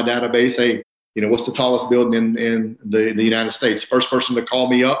question to my database. Hey, what's the tallest building in the United States? First person to call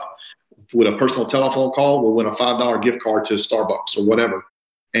me up with a personal telephone call will win a $5 gift card to Starbucks or whatever.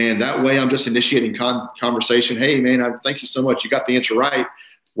 And that way I'm just initiating conversation. Hey, man, thank you so much. You got the answer right.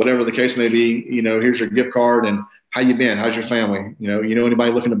 Whatever the case may be, here's your gift card and how you been? How's your family?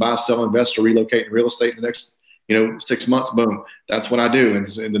 Anybody looking to buy, sell, invest, or relocate in real estate in the next, 6 months? Boom. That's what I do. And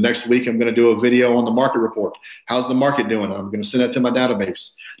in the next week, I'm going to do a video on the market report. How's the market doing? I'm going to send that to my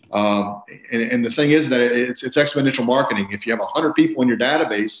database. And the thing is that it's exponential marketing. If you have 100 people in your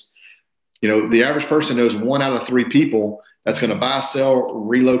database, the average person knows 1 out of 3 people that's going to buy, sell,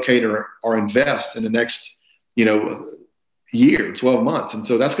 relocate, or invest in the next, year, 12 months. And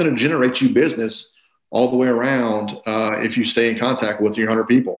so that's going to generate you business all the way around if you stay in contact with your 100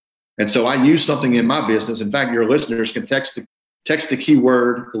 people. And so I use something in my business. In fact, your listeners can text text the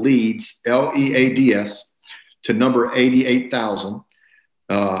keyword leads, LEADS, to number 88,000.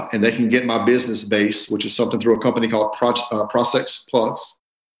 And they can get my business base, which is something through a company called Prospects Plus.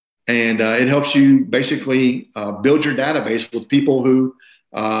 And it helps you basically build your database with people who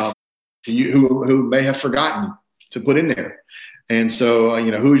may have forgotten to put in there. And so,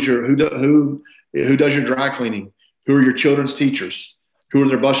 who does your dry cleaning? Who are your children's teachers? Who are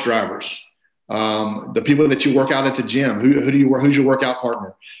their bus drivers? The people that you work out at the gym. Who's your workout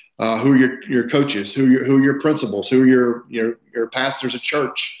partner? Who are your coaches? Who are your principals? Who are your pastors at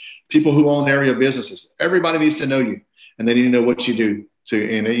church? People who own area businesses. Everybody needs to know you, and they need to know what you do.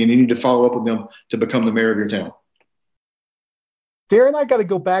 And you need to follow up with them to become the mayor of your town. Darren, I got to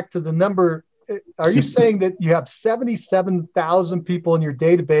go back to the number. Are you saying that you have 77,000 people in your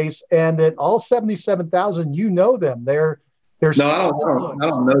database, and that all 77,000, you know them? No, I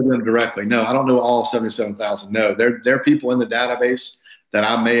don't know them directly. No, I don't know all 77,000. No, they're people in the database that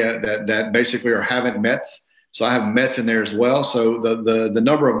that basically are having Mets. So I have Mets in there as well. So the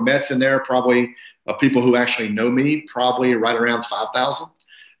number of Mets in there, probably people who actually know me, probably right around 5,000,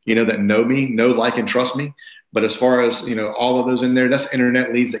 that know me, know, like, and trust me. But as far as, all of those in there, that's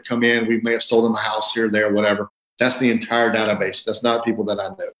internet leads that come in. We may have sold them a house here, there, whatever. That's the entire database. That's not people that I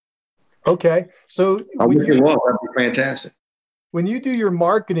know. Okay. So that'd be fantastic. When you do your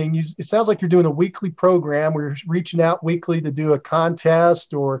marketing, it sounds like you're doing a weekly program where you're reaching out weekly to do a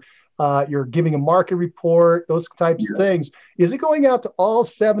contest, or you're giving a market report, those types of things. Is it going out to all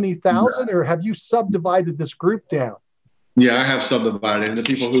 70,000, or have you subdivided this group down? Yeah, I have subdivided into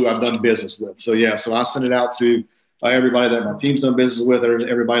people who I've done business with. So I send it out to everybody that my team's done business with, or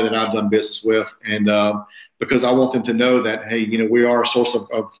everybody that I've done business with, and because I want them to know that, hey, we are a source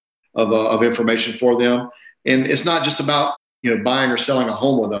of information for them, and it's not just about buying or selling a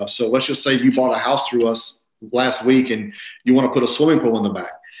home with us. So let's just say you bought a house through us last week, and you want to put a swimming pool in the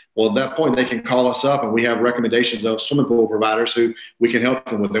back. Well, at that point, they can call us up, and we have recommendations of swimming pool providers who we can help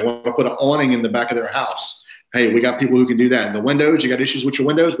them with. They want to put an awning in the back of their house. Hey, we got people who can do that. And the windows, you got issues with your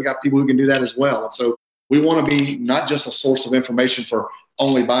windows, we got people who can do that as well. And so we want to be not just a source of information for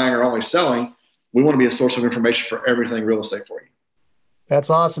only buying or only selling. We want to be a source of information for everything real estate for you. That's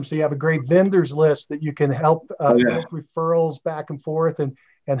awesome. So you have a great vendors list that you can help make referrals back and forth and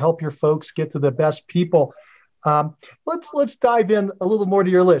help your folks get to the best people. Let's dive in a little more to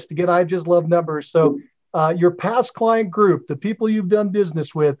your list. Again, I just love numbers. So your past client group, the people you've done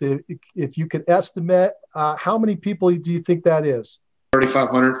business with, if you could estimate, how many people do you think that is?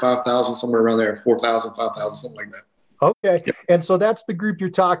 3,500, 5,000, somewhere around there, 4,000, 5,000, something like that. Okay. Yep. And so that's the group you're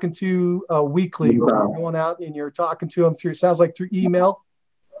talking to weekly. You're going out and you're talking to them through, it sounds like through email.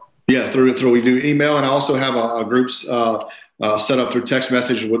 Yeah, through we do email, and I also have a groups set up through text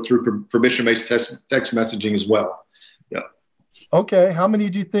message through permission-based text messaging as well. Yeah. Okay. How many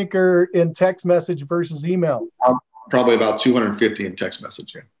do you think are in text message versus email? Probably about 250 in text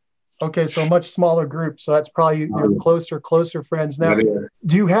messaging. Okay, so a much smaller group. So that's probably your closer friends. Now,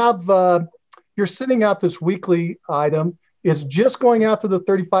 do you have, you're sending out this weekly item, is just going out to the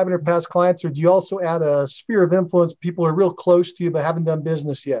 3,500 past clients, or do you also add a sphere of influence, people who are real close to you but haven't done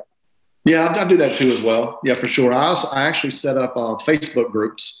business yet? Yeah, I do that too as well. Yeah, for sure. I actually set up Facebook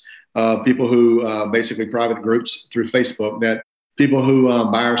groups, people who basically private groups through Facebook, that people who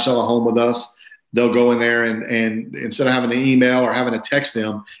buy or sell a home with us, they'll go in there and instead of having to email or having to text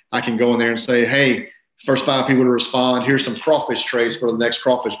them, I can go in there and say, hey, first 5 people to respond, here's some crawfish trays for the next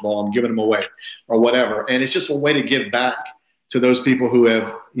crawfish bowl. I'm giving them away or whatever. And it's just a way to give back to those people who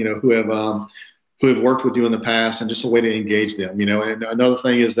have worked with you in the past, and just a way to engage them, And another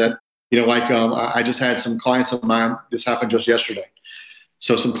thing is that, I just had some clients of mine, this happened just yesterday.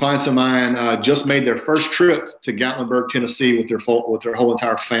 So some clients of mine just made their first trip to Gatlinburg, Tennessee with their whole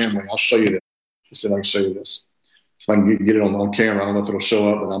entire family. I'll show you this. Let's see if I can show you this. So I can get it on camera. I don't know if it'll show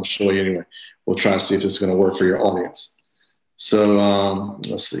up, but I'm going to show you anyway. We'll try to see if it's going to work for your audience. So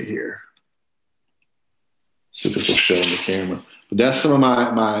let's see here. See if this will show on the camera. But that's some of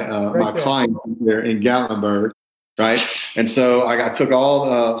my clients there in Gatlinburg, right? And so I took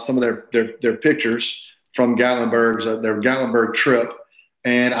all some of their pictures from Gatlinburg's their Gatlinburg trip,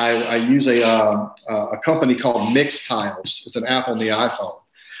 and I use a company called Mix Tiles. It's an app on the iPhone.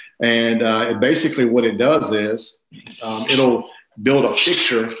 And basically what it does is it'll build a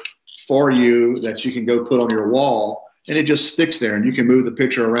picture for you that you can go put on your wall, and it just sticks there, and you can move the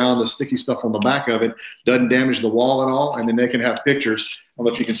picture around. The sticky stuff on the back of it doesn't damage the wall at all, and then they can have pictures. I don't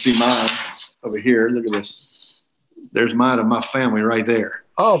know if you can see mine over here. Look at this. There's mine of my family right there.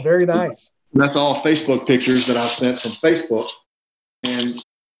 Oh, very nice. That's all Facebook pictures that I sent from Facebook, and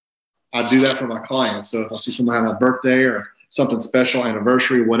I do that for my clients. So if I see someone having a birthday or something special,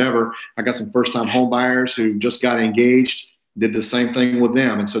 anniversary, whatever. I got some first time home buyers who just got engaged, did the same thing with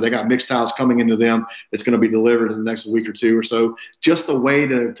them. And so they got mixed tiles coming into them. It's going to be delivered in the next week or two or so. Just a way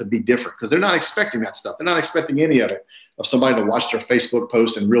to be different, because they're not expecting that stuff. They're not expecting any of it, of somebody to watch their Facebook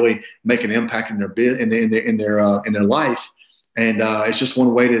post and really make an impact in their life. And it's just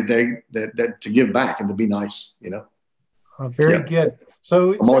one way to give back and to be nice, you know. Very good.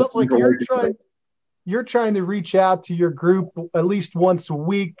 So it sounds like you're trying to reach out to your group at least once a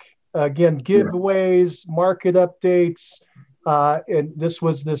week. Again, giveaways, market updates. And this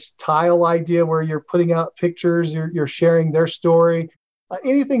was this tile idea where you're putting out pictures, you're sharing their story.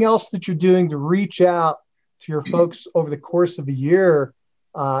 Anything else that you're doing to reach out to your folks over the course of a year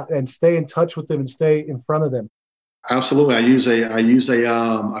and stay in touch with them and stay in front of them? Absolutely. I use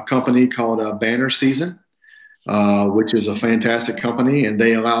a company called Banner Season, which is a fantastic company, and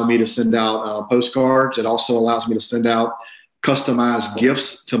they allow me to send out postcards. It also allows me to send out customized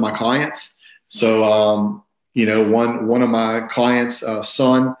gifts to my clients. So, one of my clients'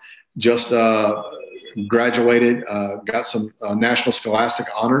 son just graduated, got some National Scholastic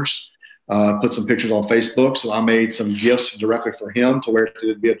Honors, put some pictures on Facebook. So I made some gifts directly for him to where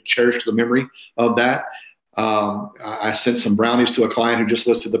to be able to cherish the memory of that. I sent some brownies to a client who just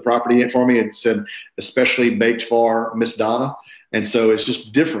listed the property for me and said, especially baked for Miss Donna. And so it's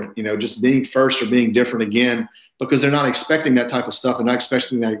just different, just being first or being different again, because they're not expecting that type of stuff. They're not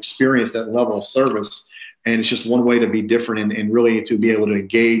expecting that experience, that level of service. And it's just one way to be different and really to be able to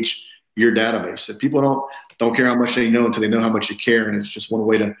engage your database. If people don't care how much they know until they know how much you care. And it's just one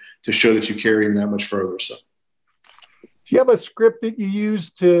way to show that you care even that much further. So. Do you have a script that you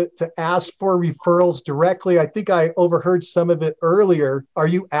use to ask for referrals directly? I think I overheard some of it earlier. Are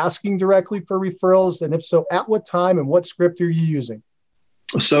you asking directly for referrals? And if so, at what time and what script are you using?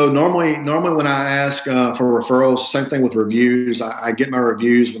 So normally when I ask for referrals, same thing with reviews. I get my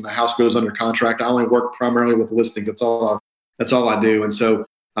reviews when the house goes under contract. I only work primarily with listings. That's all I do. And so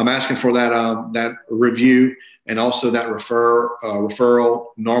I'm asking for that review and also that referral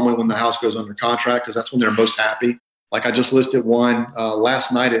normally when the house goes under contract, because that's when they're most happy. Like I just listed one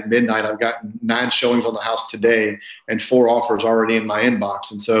last night at midnight. I've got 9 showings on the house today and 4 offers already in my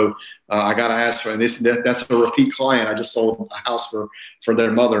inbox. And so I got to ask for, and that's a repeat client. I just sold a house for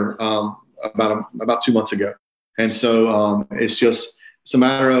their mother about 2 months ago. And so it's a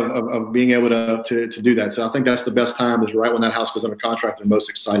matter of being able to do that. So I think that's the best time is right when that house goes under contract and most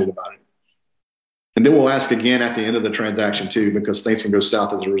excited about it. And then we'll ask again at the end of the transaction too, because things can go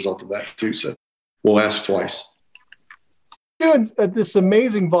south as a result of that too. So we'll ask twice. Doing this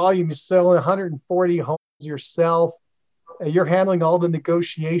amazing volume, you're selling 140 homes yourself. You're handling all the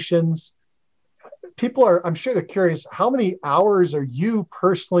negotiations. I'm sure they're curious, how many hours are you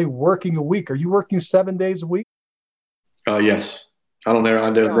personally working a week? Are you working 7 days a week? Yes. I don't know.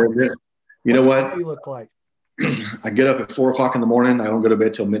 You know what? What do you look like? I get up at 4:00 in the morning. I don't go to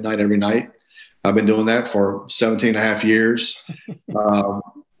bed till midnight every night. I've been doing that for 17 and a half years. I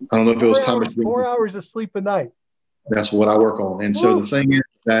don't know if it was time. 4 hours of sleep a night. That's what I work on. And so the thing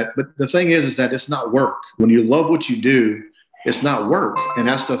is that it's not work. When you love what you do, it's not work. And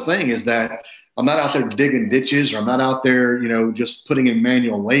that's the thing is that I'm not out there digging ditches, or I'm not out there, just putting in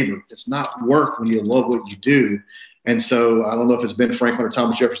manual labor. It's not work when you love what you do. And so I don't know if it's Ben Franklin or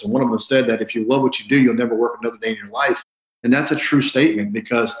Thomas Jefferson. One of them said that if you love what you do, you'll never work another day in your life. And that's a true statement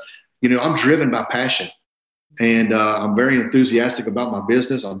because, I'm driven by passion, and I'm very enthusiastic about my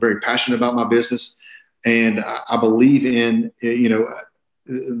business. I'm very passionate about my business. And I believe in,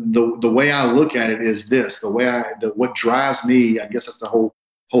 the way I look at it is this, what drives me, I guess that's the whole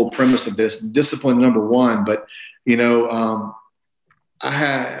premise of this, discipline number one. But,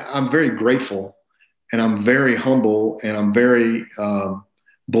 I'm very grateful, and I'm very humble, and I'm very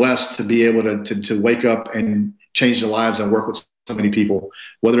blessed to be able to wake up and change the lives and work with so many people,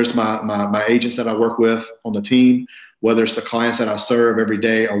 whether it's my agents that I work with on the team, whether it's the clients that I serve every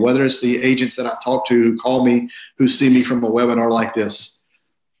day, or whether it's the agents that I talk to who call me, who see me from a webinar like this.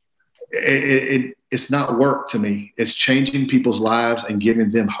 It's not work to me. It's changing people's lives and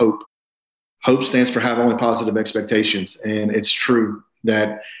giving them hope. Hope stands for have only positive expectations. And it's true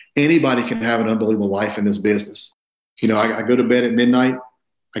that anybody can have an unbelievable life in this business. I go to bed at midnight.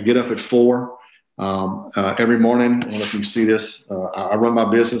 I get up at 4 every morning. I don't know if you see this. I run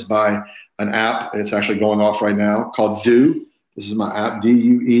my business by an app. It's actually going off right now called Do. This is my app,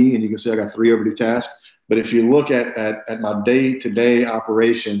 DUE, and you can see I got 3 overdue tasks. But if you look at my day-to-day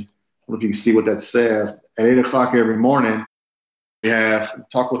operation, I don't know if you can see what that says. At 8 o'clock every morning, we have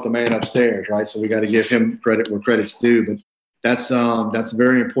talk with the man upstairs, right? So we got to give him credit where credit's due. But that's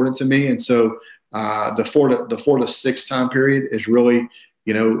very important to me. And so The 4 to 6 time period is really,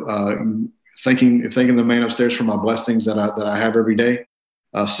 thanking the man upstairs for my blessings that I have every day.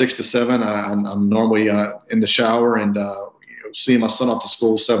 6 to 7, I'm normally in the shower and seeing my son off to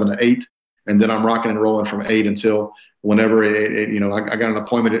school 7 to 8, and then I'm rocking and rolling from 8 until whenever I got an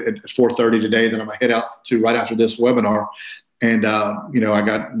appointment at 4:30 today that I'm gonna head out to right after this webinar, and I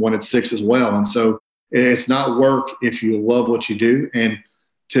got one at 6 as well. And so it's not work if you love what you do, and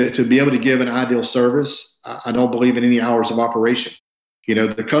to be able to give an ideal service, I don't believe in any hours of operation.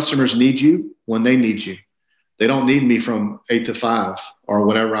 The customers need you when they need you. They don't need me from 8 to 5 or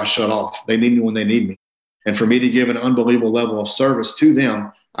whenever I shut off. They need me when they need me. And for me to give an unbelievable level of service to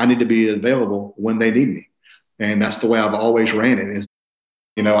them, I need to be available when they need me. And that's the way I've always ran it. Is,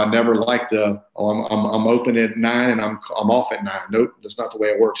 I never liked I'm open at 9 and I'm off at 9. Nope, that's not the way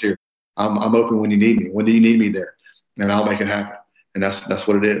it works here. I'm open when you need me. When do you need me there? And I'll make it happen. And that's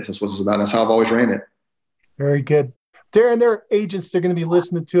what it is. That's what it's about. That's how I've always ran it. Very good. Darren, there are agents that are going to be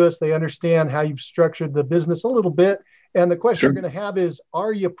listening to us. They understand how you've structured the business a little bit. And the question they're going to have is,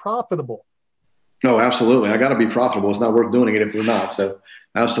 are you profitable? No, absolutely. I got to be profitable. It's not worth doing it if we're not. So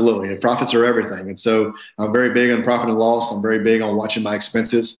absolutely. And profits are everything. And so I'm very big on profit and loss. I'm very big on watching my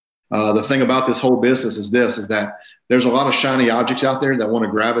expenses. The thing about this whole business is that there's a lot of shiny objects out there that want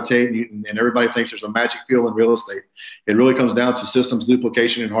to gravitate, and everybody thinks there's a magic pill in real estate. It really comes down to systems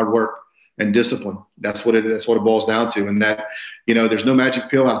duplication and hard work and discipline. That's what it boils down to. And that, there's no magic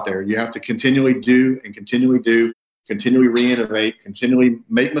pill out there. You have to continually do, continually re-innovate, continually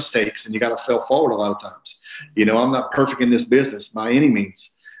make mistakes, and you got to fail forward a lot of times. I'm not perfect in this business by any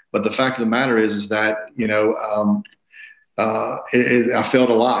means, but the fact of the matter is that, I failed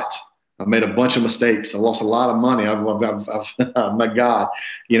a lot. I made a bunch of mistakes. I lost a lot of money. My God,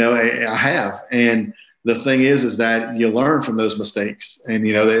 I have. And the thing is that you learn from those mistakes. And,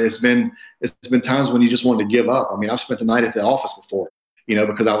 it's been times when you just wanted to give up. I mean, I've spent the night at the office before,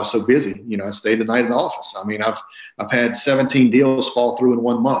 because I was so busy. I stayed the night in the office. I mean, I've had 17 deals fall through in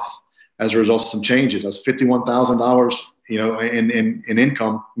 1 month as a result of some changes. That's $51,000, in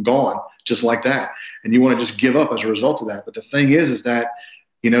income gone just like that. And you want to just give up as a result of that. But the thing is that,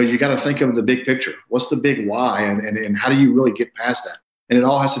 you got to think of the big picture. What's the big why? And how do you really get past that? And it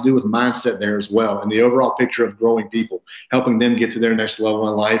all has to do with mindset there as well. And the overall picture of growing people, helping them get to their next level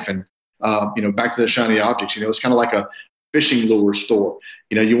in life. And, back to the shiny objects, it's kind of like a fishing lure store.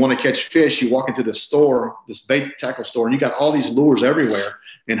 You want to catch fish, you walk into the store, this bait tackle store, and you got all these lures everywhere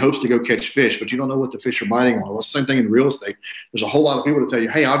in hopes to go catch fish, but you don't know what the fish are biting on. Well, it's the same thing in real estate. There's a whole lot of people to tell you,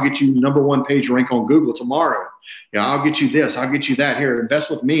 hey, I'll get you #1 page rank on Google tomorrow. I'll get you this, I'll get you that. Here, invest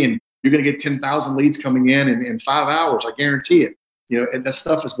with me, and you're going to get 10,000 leads coming in 5 hours. I guarantee it. And that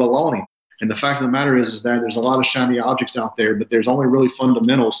stuff is baloney. And the fact of the matter is that there's a lot of shiny objects out there, but there's only really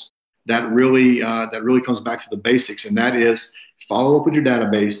fundamentals that really comes back to the basics, and that is follow up with your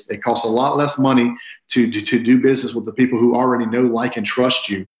database. It costs a lot less money to do business with the people who already know, like, and trust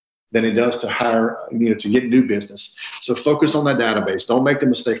you than it does to hire, to get new business. So focus on that database. Don't make the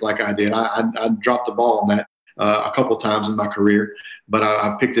mistake like I did. I dropped the ball on that a couple of times in my career, but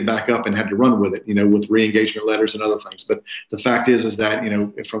I picked it back up and had to run with it, with re-engagement letters and other things. But the fact is that,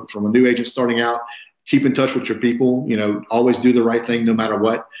 from a new agent starting out, keep in touch with your people, always do the right thing no matter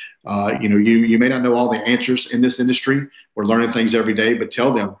what. You may not know all the answers in this industry. We're learning things every day, but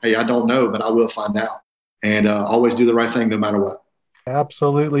tell them, hey, I don't know, but I will find out. And always do the right thing no matter what.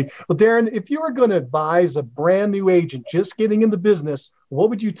 Absolutely. Well, Darren, if you were going to advise a brand new agent just getting into business, what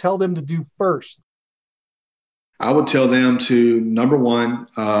would you tell them to do first? I would tell them to,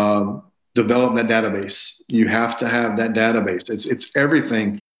 #1, develop that database. You have to have that database. It's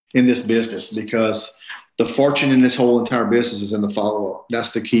everything in this business, because the fortune in this whole entire business is in the follow-up.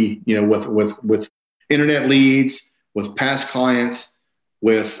 That's the key, with internet leads, with past clients,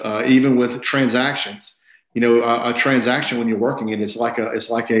 even with transactions. A transaction when you're working it, it's like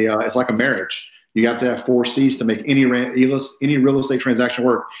a marriage. You have to have 4 C's to make any real estate transaction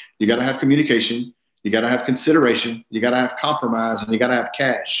work. You got to have communication, you got to have consideration, you got to have compromise, and you got to have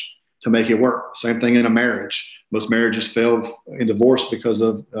cash to make it work. Same thing in a marriage. Most marriages fail in divorce because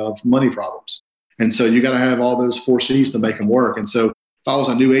of money problems. And so you got to have all those 4 C's to make them work. And so if I was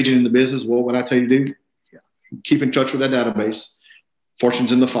a new agent in the business, what would I tell you to do? Keep in touch with that database.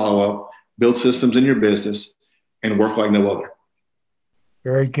 Fortune's in the follow-up. Build systems in your business and work like no other.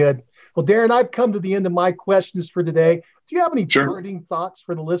 Very good. Well, Darren, I've come to the end of my questions for today. Do you have any parting thoughts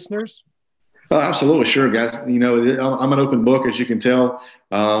for the listeners? Oh, absolutely. Sure, guys. I'm an open book, as you can tell.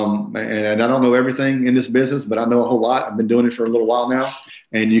 And I don't know everything in this business, but I know a whole lot. I've been doing it for a little while now.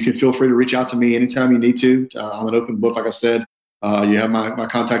 And you can feel free to reach out to me anytime you need to. I'm an open book, like I said. You have my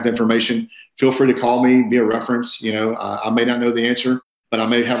contact information. Feel free to call me, be a reference. I may not know the answer, but I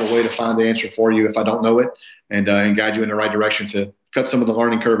may have a way to find the answer for you if I don't know it, and guide you in the right direction to cut some of the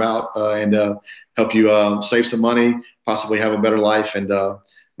learning curve out, and help you save some money, possibly have a better life,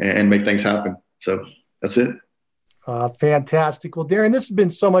 and make things happen. So that's it. Fantastic. Well, Darren, this has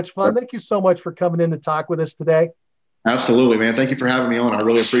been so much fun. Thank you so much for coming in to talk with us today. Absolutely, man. Thank you for having me on. I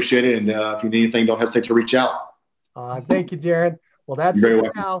really appreciate it. And if you need anything, don't hesitate to reach out. Thank you, Darren. Well, that's it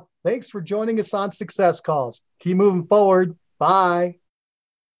for now. Thanks for joining us on Success Calls. Keep moving forward. Bye.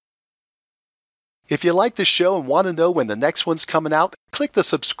 If you like the show and want to know when the next one's coming out, click the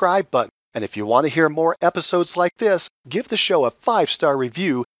subscribe button. And if you want to hear more episodes like this, give the show a 5-star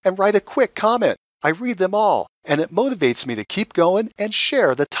review and write a quick comment. I read them all, and it motivates me to keep going and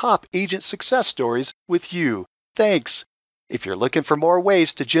share the top agent success stories with you. Thanks. If you're looking for more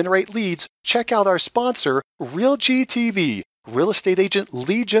ways to generate leads, check out our sponsor, RealGTV, Real Estate Agent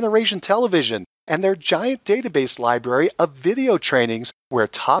Lead Generation Television, and their giant database library of video trainings where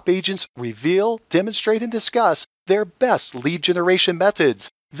top agents reveal, demonstrate, and discuss their best lead generation methods.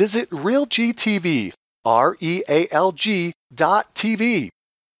 Visit RealGTV, REALG.TV.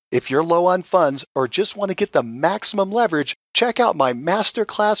 If you're low on funds or just want to get the maximum leverage, check out my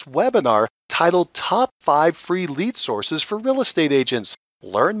masterclass webinar titled Top 5 Free Lead Sources for Real Estate Agents.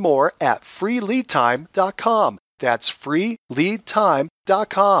 Learn more at freeleadtime.com. That's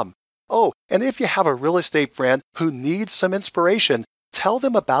freeleadtime.com. Oh, and if you have a real estate friend who needs some inspiration, tell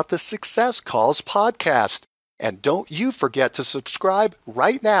them about the Success Calls podcast. And don't you forget to subscribe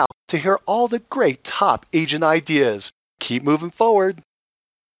right now to hear all the great top agent ideas. Keep moving forward.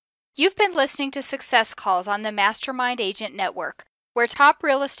 You've been listening to Success Calls on the Mastermind Agent Network, where top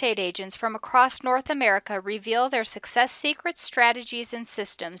real estate agents from across North America reveal their success secrets, strategies, and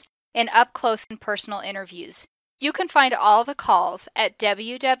systems in up-close and personal interviews. You can find all the calls at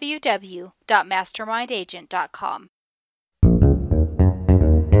www.mastermindagent.com.